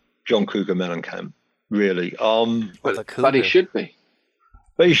England, John Cougar Mellencamp, really. But he should be.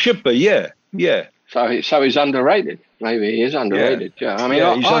 But he should be, yeah. So he's underrated. Maybe he is underrated. Yeah. I mean,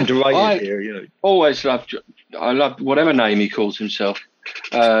 he's underrated here. Always loved whatever name he calls himself.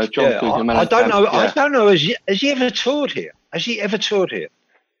 John Cougar Mellencamp. I don't know. Has he ever toured here?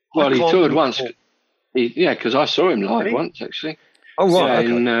 Well, he toured once. Because I saw him live once actually. Oh right.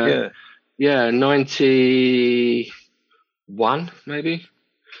 Okay. Yeah, 91 maybe.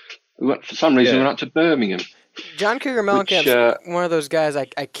 For some reason, we went up to Birmingham. John Cougar Mellencamp's one of those guys I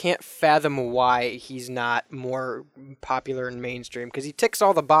can't fathom why he's not more popular and mainstream, because he ticks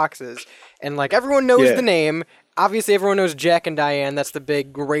all the boxes and like everyone knows the name. Obviously, everyone knows Jack and Diane. That's the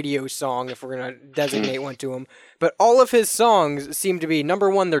big radio song if we're going to designate one to him. But all of his songs seem to be, number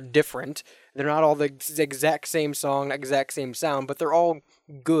one, they're different. They're not all the exact same song, exact same sound, but they're all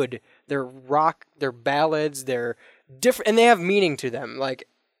good. They're rock, they're ballads, they're different, and they have meaning to them. Like,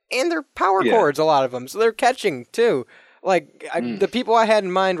 and they're power chords, a lot of them, so they're catching too. Like, the people I had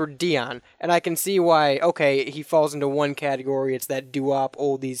in mind were Dion, and I can see why, okay, he falls into one category. It's that doo-wop,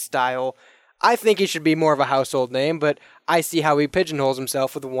 oldies style. I think he should be more of a household name, but I see how he pigeonholes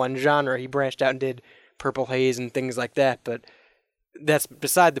himself with one genre. He branched out and did Purple Haze and things like that, but that's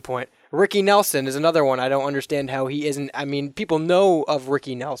beside the point. Ricky Nelson is another one. I don't understand how he isn't. I mean, people know of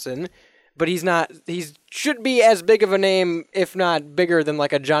Ricky Nelson, but he's not. He should be as big of a name, if not bigger, than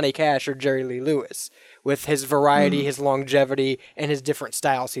like a Johnny Cash or Jerry Lee Lewis, with his variety, his longevity, and his different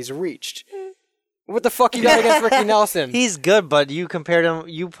styles he's reached. What the fuck you got against Ricky Nelson? He's good, but you compared him.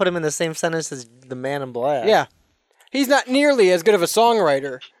 You put him in the same sentence as the Man in Black. Yeah, he's not nearly as good of a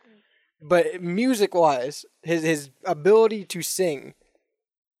songwriter, but music-wise, his ability to sing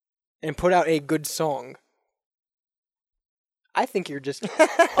and put out a good song, I think you're just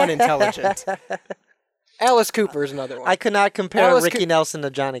unintelligent. Alice Cooper is another one. I could not compare Ricky Nelson to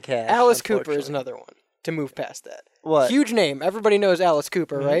Johnny Cash. Alice Cooper is another one, to move past that. What? Huge name. Everybody knows Alice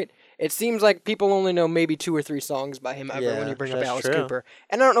Cooper, right? It seems like people only know maybe 2 or 3 songs by him ever when you bring up Alice Cooper.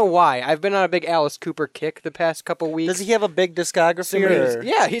 And I don't know why. I've been on a big Alice Cooper kick the past couple weeks. Does he have a big discography?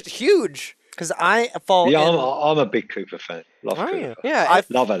 Yeah, he's huge. Because I fall. Yeah, I'm a big Cooper fan. Love Cooper. Yeah, I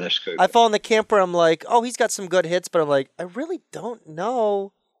love Alice Cooper. I fall in the camp where I'm like, oh, he's got some good hits, but I'm like, I really don't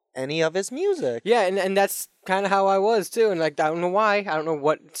know any of his music. Yeah, and that's kind of how I was too. And like, I don't know why. I don't know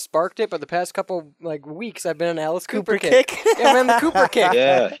what sparked it, but the past couple weeks, I've been on Alice Cooper kick. Yeah, I'm on the Cooper kick.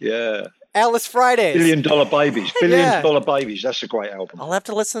 Yeah. Alice Fridays. $1 Billion Babies. $1 Billion Babies. That's a great album. I'll have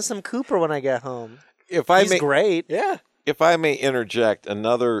to listen to some Cooper when I get home. He's great. Yeah. If I may interject,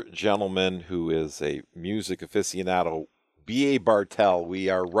 another gentleman who is a music aficionado, B.A. Bartell, we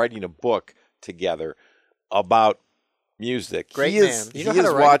are writing a book together about music. Great he man. He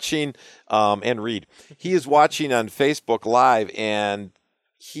is watching, and read. He is watching on Facebook Live, and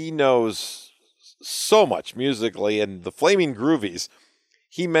he knows so much musically. And the Flaming Groovies,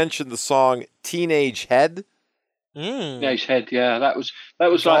 he mentioned the song Teenage Head. Teenage Head, yeah. That was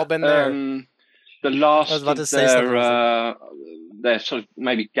We've all like been there. The last I was about to of say their sort of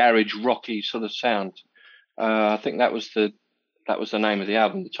maybe garage rocky sort of sound. I think that was the name of the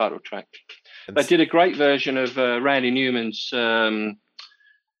album, the title track. They did a great version of Randy Newman's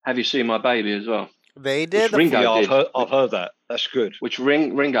 "Have You Seen My Baby" as well. They did. Ringo did. I've heard that. That's good. Which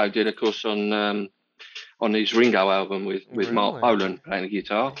Ringo did, of course, on his Ringo album with Mark Bolan playing the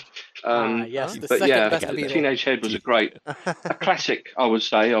guitar. Yes, the but second yeah, best Beatle. Teenage Head was a classic, I would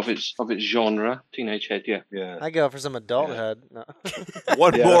say, of its genre. Teenage Head, yeah. I go for some adult head. No.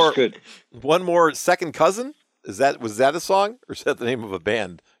 One more. Second Cousin. Was that a song, or is that the name of a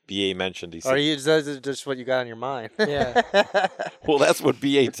band? B.A. mentioned. He said, is that just what you got on your mind? Yeah. Well, that's what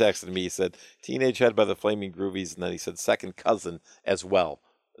B.A. texted me. He said Teenage Head by the Flaming Groovies, and then he said Second Cousin as well.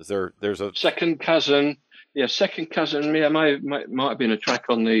 There's a Second Cousin? Yeah, Second Cousin. Yeah, might have been a track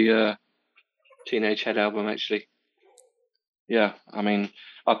on the Teenage Head album, actually. Yeah, I mean,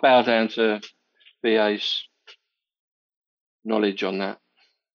 I bow down to B.A.'s knowledge on that.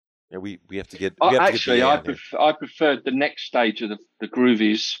 Yeah, we have to get. I preferred the next stage of the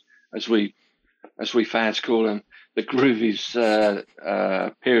Groovies, as we fans call them, the Groovies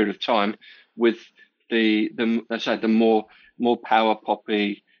period of time, with the more power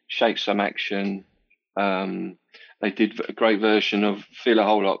poppy, shake some action. They did a great version of "Feel a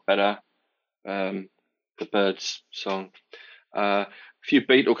Whole Lot Better," the Byrds song. A few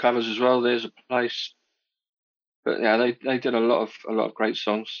Beatle covers as well. There's a Place, but yeah, they did a lot of great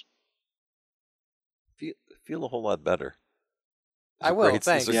songs. Feel a Whole Lot Better. I will.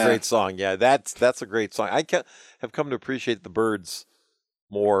 Thanks. It's a great song. Yeah, that's a great song. I have come to appreciate the Byrds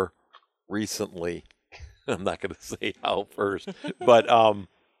more recently. I'm not going to say how first, but I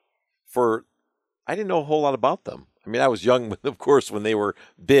didn't know a whole lot about them. I mean, I was young, of course, when they were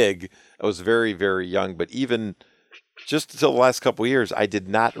big. I was very, very young, but even just until the last couple of years, I did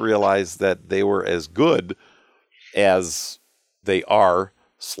not realize that they were as good as they are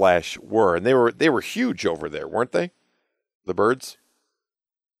 / were, and they were huge over there, weren't they? The Byrds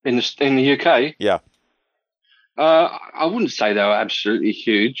in the UK. Yeah. I wouldn't say they were absolutely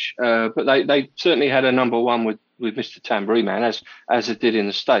huge, but they certainly had a number one with Mr. Tambourine Man, as it did in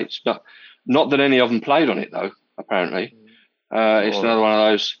the States. But not that any of them played on it, though. Apparently, it's another one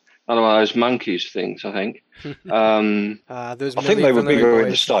of those monkeys things. I think. I think they were bigger in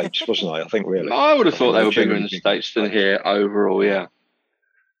the States, wasn't they? I think really. I would have thought they were bigger in the States than here overall. Yeah.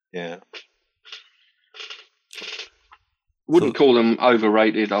 Yeah. Wouldn't call them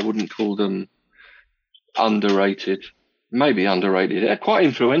overrated. I wouldn't call them underrated. Maybe underrated. They're quite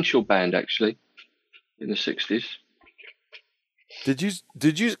influential band actually in the 60s. Did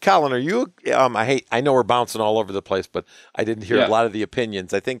you, Colin? Are you? I know we're bouncing all over the place, but I didn't hear a lot of the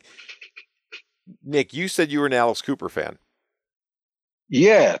opinions. I think Nick, you said you were an Alice Cooper fan.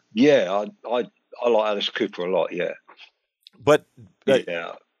 Yeah. I like Alice Cooper a lot. Yeah. But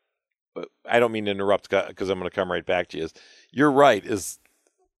yeah. I don't mean to interrupt because I'm going to come right back to you. You're right.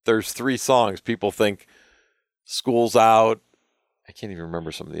 There's 3 songs. People think "School's Out," I can't even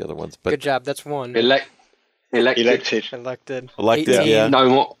remember some of the other ones. But Good job. That's one. Elected. Elected. Elected, 18. yeah.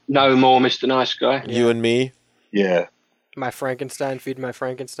 No more, Mr. Nice Guy. You and Me. Yeah. My Frankenstein. Feed My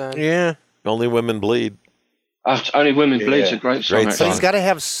Frankenstein. Yeah. Only Women Bleed. Only Women Bleed's Yeah. a great song. Great But actually. he's got to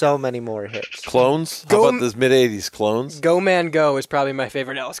have so many more hits. Clones? How Go- about this mid-'80s Clones? Go Man Go is probably my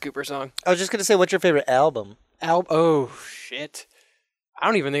favorite Alice Cooper song. I was just gonna say, what's your favorite album? Oh shit! I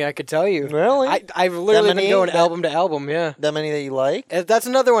don't even think I could tell you. Really? I've literally That been many? going album to album. Yeah. That many that you like? That's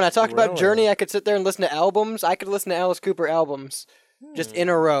another one. I talked about Really? Journey. I could sit there and listen to albums. I could listen to Alice Cooper albums just in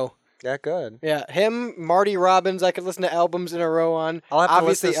a row. That good. Yeah, him, Marty Robbins. I could listen to albums in a row on. I'll have to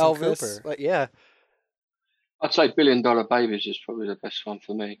Obviously listen to some Elvis. Cooper. But yeah, I'd say Billion Dollar Babies is probably the best one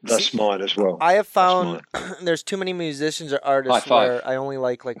for me. That's mine as well. I have found there's too many musicians or artists High five. where I only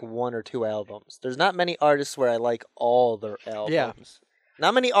like 1 or 2 albums. There's not many artists where I like all their albums. Yeah.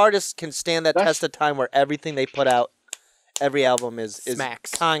 Not many artists can stand that That's- test of time where everything they put out, every album is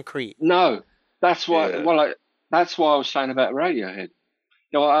Smacks. concrete. No, that's why. Yeah. Well, that's why I was saying about Radiohead.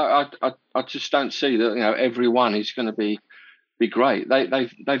 I just don't see that. Every one is going to be great.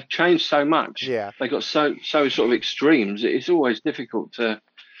 They've changed so much. Yeah. They got so sort of extremes. It's always difficult to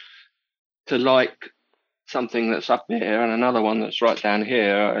like something that's up here and another one that's right down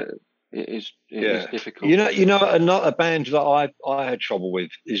here. It is difficult. You know, another band that I had trouble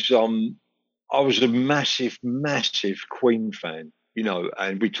with is I was a massive Queen fan.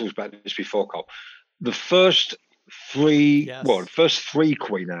 And we talked about this before, Carl. The first three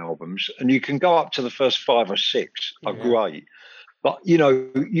Queen albums, and you can go up to the first 5 or 6 are great. But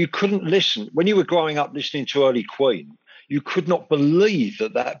you couldn't listen when you were growing up listening to early Queen. You could not believe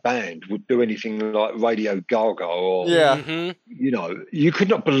that band would do anything like Radio Gaga or you could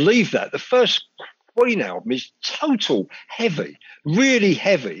not believe that. The first Queen album is total heavy, really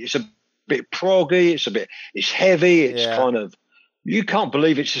heavy. It's a bit proggy. It's heavy. It's kind of, you can't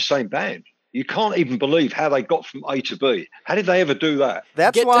believe it's the same band. You can't even believe how they got from A to B. How did they ever do that?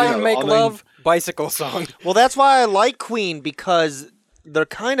 That's Get why Down, Make Love, bicycle song. Well, that's why I like Queen, because they're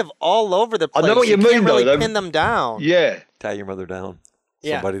kind of all over the place. I know what you mean, can't really though. pin them down. Yeah. Tie Your Mother Down.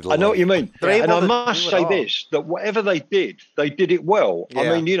 Yeah. Somebody to I know Love. what you mean. They're And able I to must do it say all. this, that whatever they did it well. Yeah.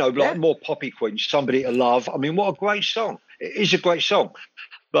 I mean, more poppy Queen, Somebody to Love. I mean, what a great song. It is a great song.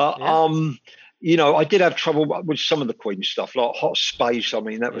 But, I did have trouble with some of the Queen stuff, like Hot Space. I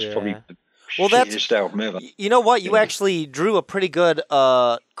mean, that was probably the shittest album ever. You know what? You actually drew a pretty good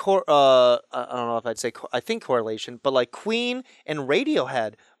I don't know if I'd say I think correlation, but like Queen and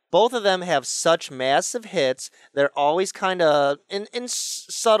Radiohead, both of them have such massive hits. They're always kind of in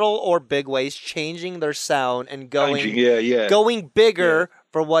subtle or big ways changing their sound and going bigger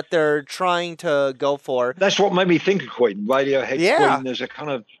for what they're trying to go for. That's what made me think of Queen. Radiohead, Queen. There's a kind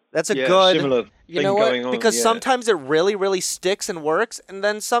of that's a good similar thing going on. Because sometimes it really, really sticks and works, and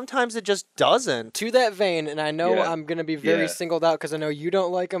then sometimes it just doesn't. To that vein, and I know I'm going to be very singled out because I know you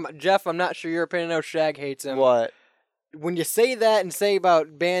don't like him. Jeff, I'm not sure your opinion. I know Shag hates him. What? When you say that and say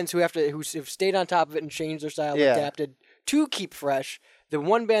about bands who've stayed on top of it and changed their style, adapted to keep fresh, the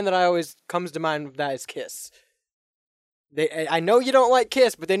one band that I always comes to mind with that is Kiss. I know you don't like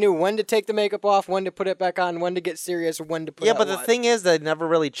Kiss, but they knew when to take the makeup off, when to put it back on, when to get serious, when to put out but the what. thing is, they never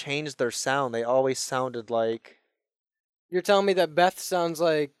really changed their sound. They always sounded like... You're telling me that Beth sounds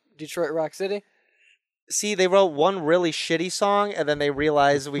like Detroit Rock City? See, they wrote one really shitty song, and then they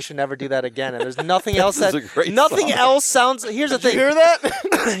realized we should never do that again. And there's nothing else This is a great nothing song. else sounds. Here's the thing. You hear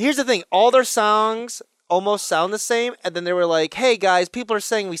that? Here's the thing. All their songs almost sound the same, and then they were like, "Hey guys, people are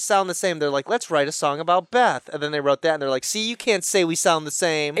saying we sound the same." They're like, "Let's write a song about Beth." And then they wrote that, and they're like, "See, you can't say we sound the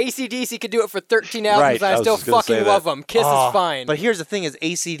same." AC/DC could do it for 13 albums, Right, and I I was still just gonna say fucking that. love them. Kiss is fine. But here's the thing: is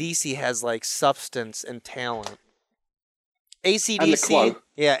AC/DC has like substance and talent. And the AC/DC, quote.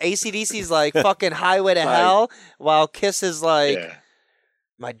 AC/DC's like fucking Highway to Hell, while Kiss is like,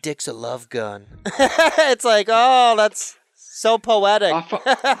 my dick's a love gun. It's like, oh, that's so poetic. I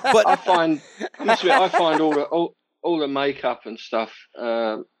find all the makeup and stuff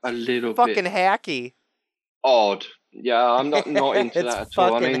a little fucking bit hacky. odd. Yeah, I'm not into It's that at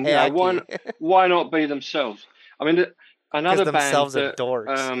all. I fucking mean, hacky. why not be themselves? I mean, another band themselves are that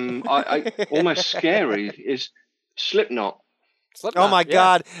dorks. I almost scary is Slipknot. Slipknot, Oh my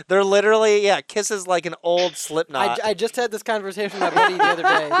god, they're literally Kiss is like an old Slipknot. I just had this conversation with my buddy the other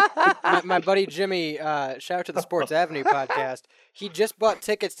day. My buddy Jimmy, shout out to the Sports Avenue podcast. He just bought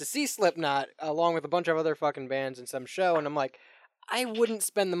tickets to see Slipknot along with a bunch of other fucking bands and some show, and I'm like, I wouldn't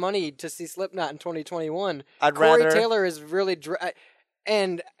spend the money to see Slipknot in 2021. I'd Corey rather Taylor is really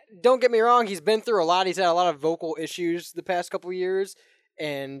and don't get me wrong, he's been through a lot. He's had a lot of vocal issues the past couple years.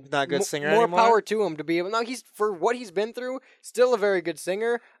 and Not a good singer more anymore? power to him to be able. No, he's for what he's been through, still a very good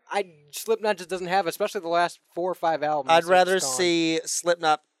singer. Slipknot just doesn't have, especially the last 4 or 5 albums. I'd rather it's gone. see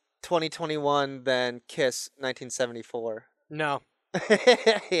Slipknot 2021 than Kiss 1974. No.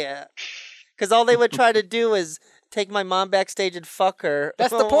 Yeah. Because all they would try to do is take my mom backstage and fuck her. That's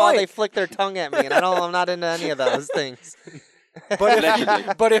the While point. they flick their tongue at me, and I'm not into any of those things.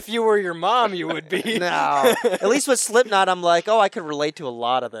 But if you were your mom, you would be. No. At least with Slipknot, I'm like, oh, I could relate to a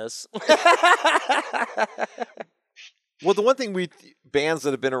lot of this. Well, the one thing bands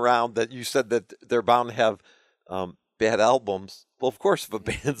that have been around that you said that they're bound to have bad albums. Well, of course, if a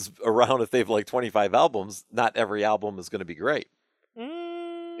band's around, if they have like 25 albums, not every album is going to be great.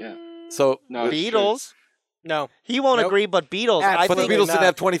 Yeah. So No, it's true. Beatles. No. He won't Nope. agree, but Beatles. Absolutely I but the think, Beatles didn't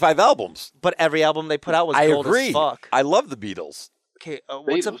have 25 albums. but every album they put out was I gold agree. as fuck. I love the Beatles. Okay,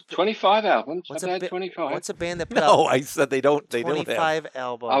 what's Beatles, 25 albums. what's Have a they had bi- 25? what's a band that put No, out I said they don't. They don't have. 25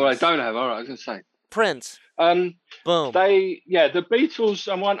 albums? Oh, well, they don't have. All right, I was going to say. Prince. Boom. Boom. The Beatles.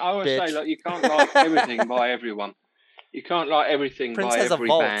 I always Bitch. say, like, you can't like everything by everyone. You can't like everything Prince by has a every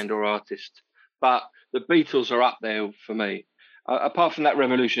vault. band or artist. But the Beatles are up there for me. Apart from that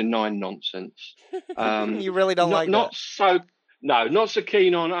Revolution 9 nonsense. You really don't like not so. No, not so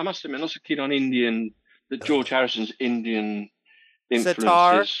keen on. I must admit, not so keen on George Harrison's Indian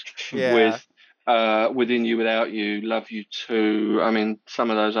Sitar? influences Yeah. with Within You, Without You, Love You Too. I mean, some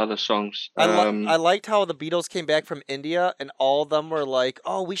of those other songs. I liked how the Beatles came back from India and all of them were like,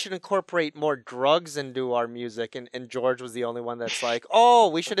 oh, we should incorporate more drugs into our music. And George was the only one that's like, oh,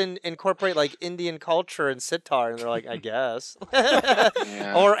 we should incorporate like Indian culture and sitar. And they're like, I guess.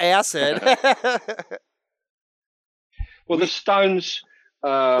 Yeah. Or acid. Well, the Stones.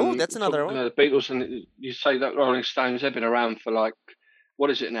 Ooh, that's another one. The Beatles, and you say that Rolling Stones, they've been around for like, what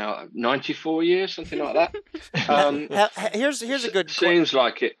is it now? 94 years, something like that. Here's a good Seems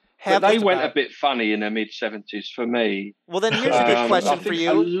like it. But Have they just went about. a bit funny in the mid 70s for me. Well, then here's a good I question for think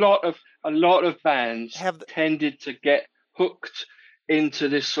you. A lot of bands Have- tended to get hooked into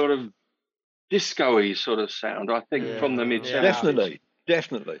this sort of disco-y sort of sound. I think from the mid 70s.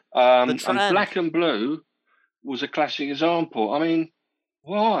 Definitely. And trend. Black and Blue was a classic example. I mean,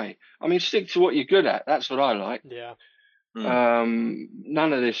 why? I mean, stick to what you're good at. That's what I like. Yeah. None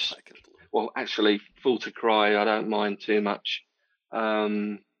of this. Well, actually, Fall to Cry, I don't mind too much.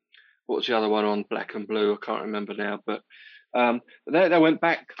 What was the other one on Black and Blue? I can't remember now. But they went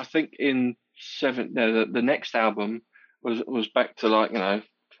back. I think in the next album was back to like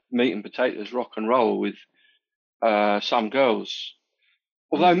meat and potatoes, rock and roll with Some Girls.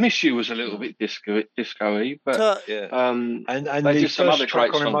 Although Miss You was a little bit disco-y, but Yeah. and And they the did some other first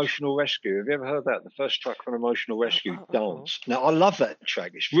track great on songs. Emotional Rescue. Have you ever heard that? The first track on Emotional Rescue, Dance. Now, I love that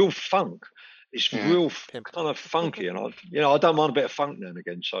track. It's real funk. It's real kind of funky. And I don't mind a bit of funk now and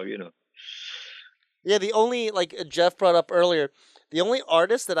again. So, Yeah, the only, like Jeff brought up earlier, the only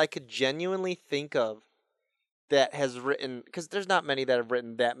artist that I could genuinely think of that has written, because there's not many that have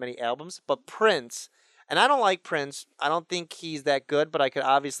written that many albums, but Prince. And I don't like Prince. I don't think he's that good, but I could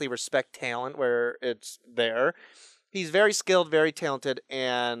obviously respect talent where it's there. He's very skilled, very talented,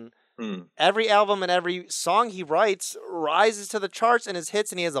 and every album and every song he writes rises to the charts and his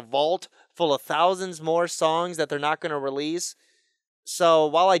hits, and he has a vault full of thousands more songs that they're not going to release. So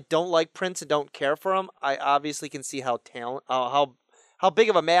while I don't like Prince and don't care for him, I obviously can see how big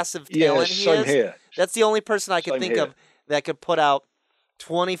of a massive talent he same is. here. That's the only person I can Same think here. of that could put out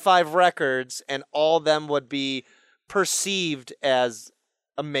 25 records and all of them would be perceived as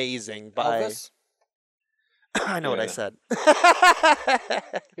amazing by Elvis? I know what I said.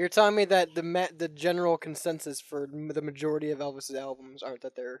 You're telling me that the general consensus for the majority of Elvis's albums aren't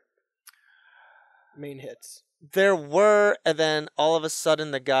that they're main hits. There were, and then all of a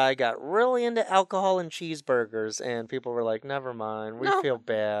sudden the guy got really into alcohol and cheeseburgers, and people were like, never mind, we feel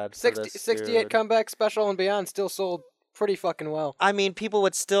bad for this 68 dude. Comeback Special and Beyond still sold pretty fucking well. I mean, people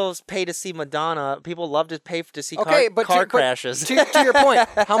would still pay to see Madonna. People love to pay to see but car crashes. To your point,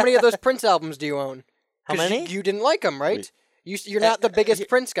 how many of those Prince albums do you own? How many? You didn't like them, right? You're not the biggest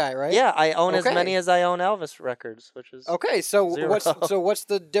Prince guy, right? Yeah, I own as Okay. many as I own Elvis records, which is Okay, so Zero. what's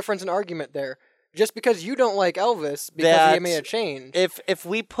the difference in argument there? Just because you don't like Elvis because he made a change. If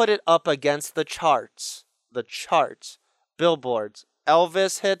we put it up against the charts, billboards,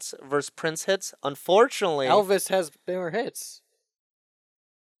 Elvis hits versus Prince hits, unfortunately, Elvis has more hits.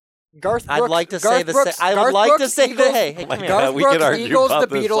 Garth Brooks. I'd like to say the same. I would like to say that. Hey, come here. Garth we can Brooks, argue Eagles, about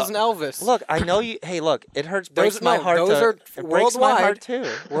the this. Beatles, and Elvis. Look, I know you. Hey, look, it hurts. Breaks my heart. Those are it breaks my heart too.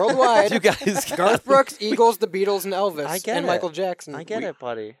 Worldwide. You guys, Garth Brooks, Eagles, the Beatles, and Elvis, I get and it. Michael Jackson. I get it,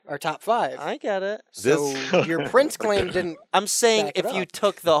 buddy. Our top 5. I get it. So your Prince claim didn't. I'm saying Back it if you up.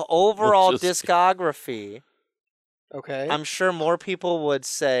 took the overall just- discography, Okay. I'm sure more people would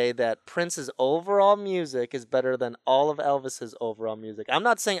say that Prince's overall music is better than all of Elvis's overall music. I'm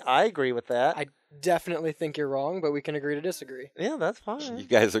not saying I agree with that. I definitely think you're wrong, but we can agree to disagree. Yeah, that's you fine.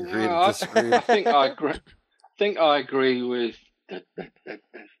 guys agree No, to disagree. I think I agree. I agree with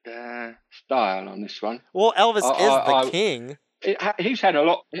the style on this one. Well, Elvis is the I- king. He's had a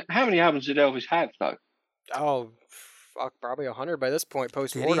lot. How many albums did Elvis have, though? Oh, fuck, probably 100 by this point.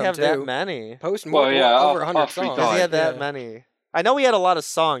 Post Did he mortem have too. that many? Post Well, mortem, yeah, over 100 after he songs. Because he died. had that Yeah. many. I know he had a lot of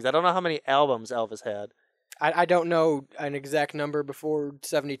songs. I don't know how many albums Elvis had. I don't know an exact number before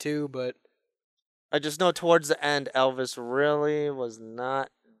 72, but I just know towards the end, Elvis really was not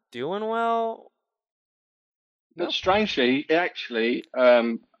doing well. But strangely, actually,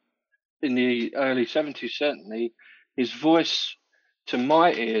 in the early 70s, certainly, his voice, to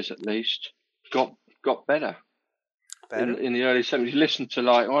my ears at least, got better. In the early 70s. Listen to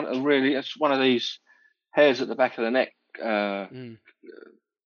it's one of these hairs at the back of the neck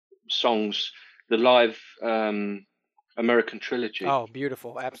songs, the live American Trilogy. oh,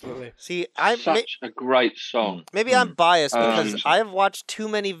 beautiful, absolutely. See, I'm Such a great song. maybe I'm biased because Um, I've watched too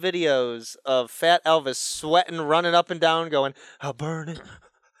many videos of Fat Elvis sweating, running up and down, going, "I'll burn it,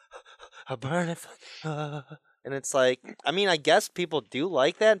 I'll burn it," and it's like, I mean, I guess people do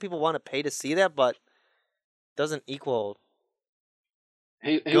like that, and people want to pay to see that, but it doesn't equal.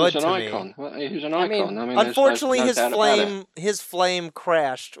 He Good was an to me. icon. He was an I mean, icon. I mean, there's Unfortunately, no his doubt about it. flame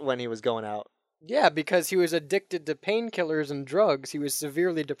crashed when he was going out. Yeah, because he was addicted to painkillers and drugs. He was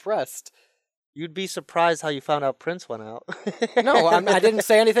severely depressed. You'd be surprised how you found out Prince went out. No, I didn't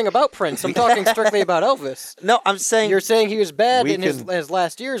say anything about Prince. I'm talking strictly about Elvis. No, I'm saying You're saying he was bad We in can- his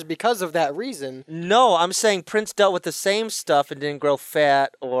last years because of that reason. no. I'm saying Prince dealt with the same stuff and didn't grow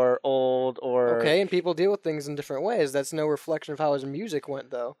fat or old or. Okay, and people deal with things in different ways. That's no reflection of how his music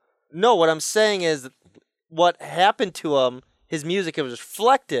went, though. No, what I'm saying is what happened to him. His music was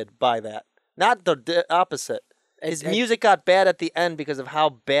reflected by that, not the opposite. His music got bad at the end because of how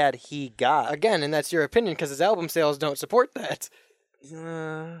bad he got. Again, and that's your opinion because his album sales don't support that.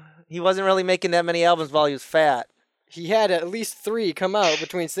 He wasn't really making that many albums while he was fat. He had at least 3 come out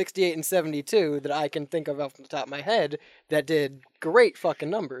between 68 and 72 that I can think of off the top of my head that did great fucking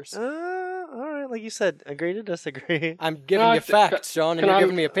numbers. All right, like you said, agree to disagree. I'm giving No, you facts, Sean, and can you're I-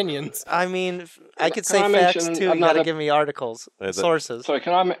 giving me opinions. I mean, I could Can say I facts mention too. You got to another- give me articles, sources. Sorry,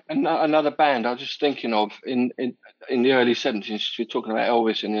 can I another band I was just thinking of in the early 70s? You're talking about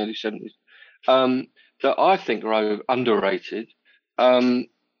Elvis in the early 70s. That I think are underrated.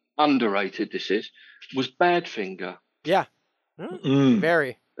 Underrated. This was Badfinger. Yeah,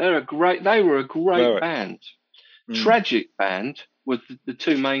 very. They were a great Very. band. Tragic band with the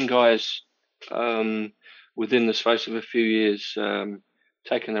 2 main guys within the space of a few years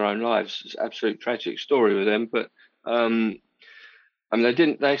taking their own lives. It's an absolute tragic story with them. But I mean,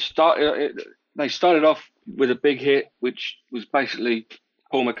 they started off with a big hit, which was basically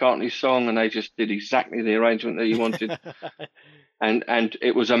Paul McCartney's song, and they just did exactly the arrangement that he wanted, and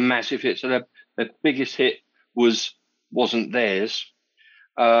it was a massive hit. So their biggest hit wasn't theirs,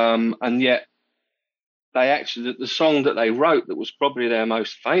 and yet they actually the song that they wrote that was probably their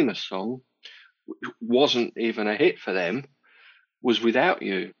most famous song wasn't even a hit for them, was Without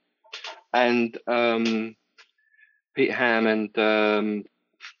You, and Pete Ham and can't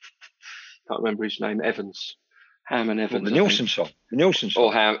remember his name, Ham and Evans, The Nielsen song. The Nielsen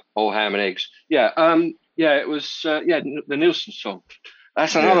song. or Ham and Eggs. Yeah, it was the Nielsen song.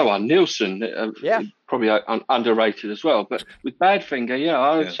 That's another one, Nielsen. Probably underrated as well. But with Badfinger,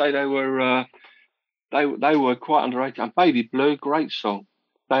 I would say they were they were quite underrated. And Baby Blue, great song.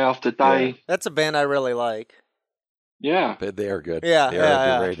 Day After Day. That's a band I really like. Yeah. They are good. Yeah, they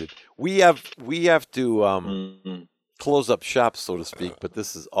are underrated. We have to close up shop, so to speak. But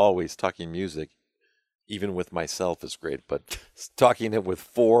this is always talking music. Even with myself is great, but talking it with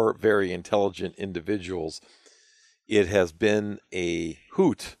 4 very intelligent individuals, it has been a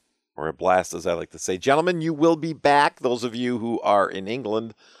hoot or a blast, as I like to say. Gentlemen, you will be back. Those of you who are in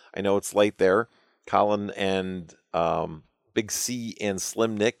England, I know it's late there. Colin and Big C and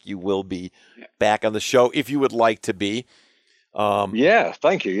Slim Nick, you will be back on the show if you would like to be. Yeah,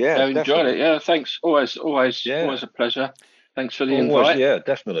 thank you. Yeah, I enjoyed it. Yeah, thanks. Always a pleasure. Thanks for the invite. Yeah,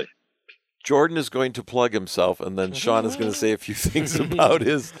 definitely. Jordan is going to plug himself, and then Sean is going to say a few things about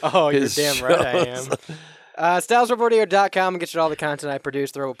his. Oh, his you're damn right I am. StylesReportRadio.com gets you all the content I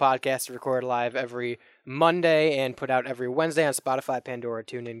produce. The Rebel Podcast is recorded live every Monday and put out every Wednesday on Spotify, Pandora,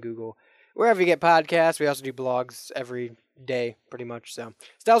 TuneIn, Google, wherever you get podcasts. We also do blogs every day, pretty much. So,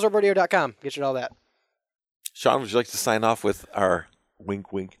 StylesReportRadio.com gets you all that. Sean, would you like to sign off with our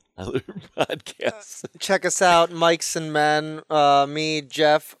wink, wink, other podcast? Check us out, Mikes and Men. Me,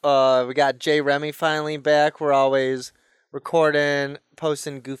 Jeff. We got Jay Remy finally back. We're always recording,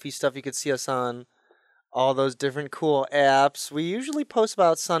 posting goofy stuff. You could see us on all those different cool apps. We usually post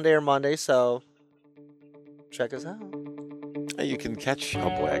about Sunday or Monday, so check us out. You can catch. Oh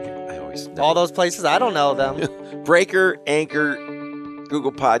boy, I always know. All those places. I don't know them. Breaker, Anchor,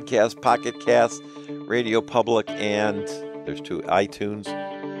 Google Podcast, Pocket Cast, Radio Public, and there's 2 iTunes.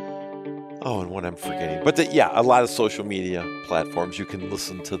 Oh, and one I'm forgetting. But a lot of social media platforms you can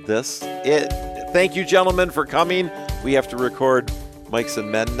listen to this. Thank you, gentlemen, for coming. We have to record Mikes and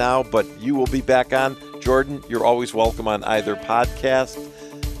Men now, but you will be back on. Jordan, you're always welcome on either podcast.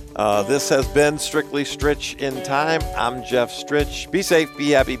 This has been Strictly Stritch in Time. I'm Jeff Stritch. Be safe,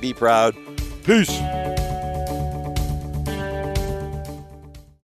 be happy, be proud. Peace.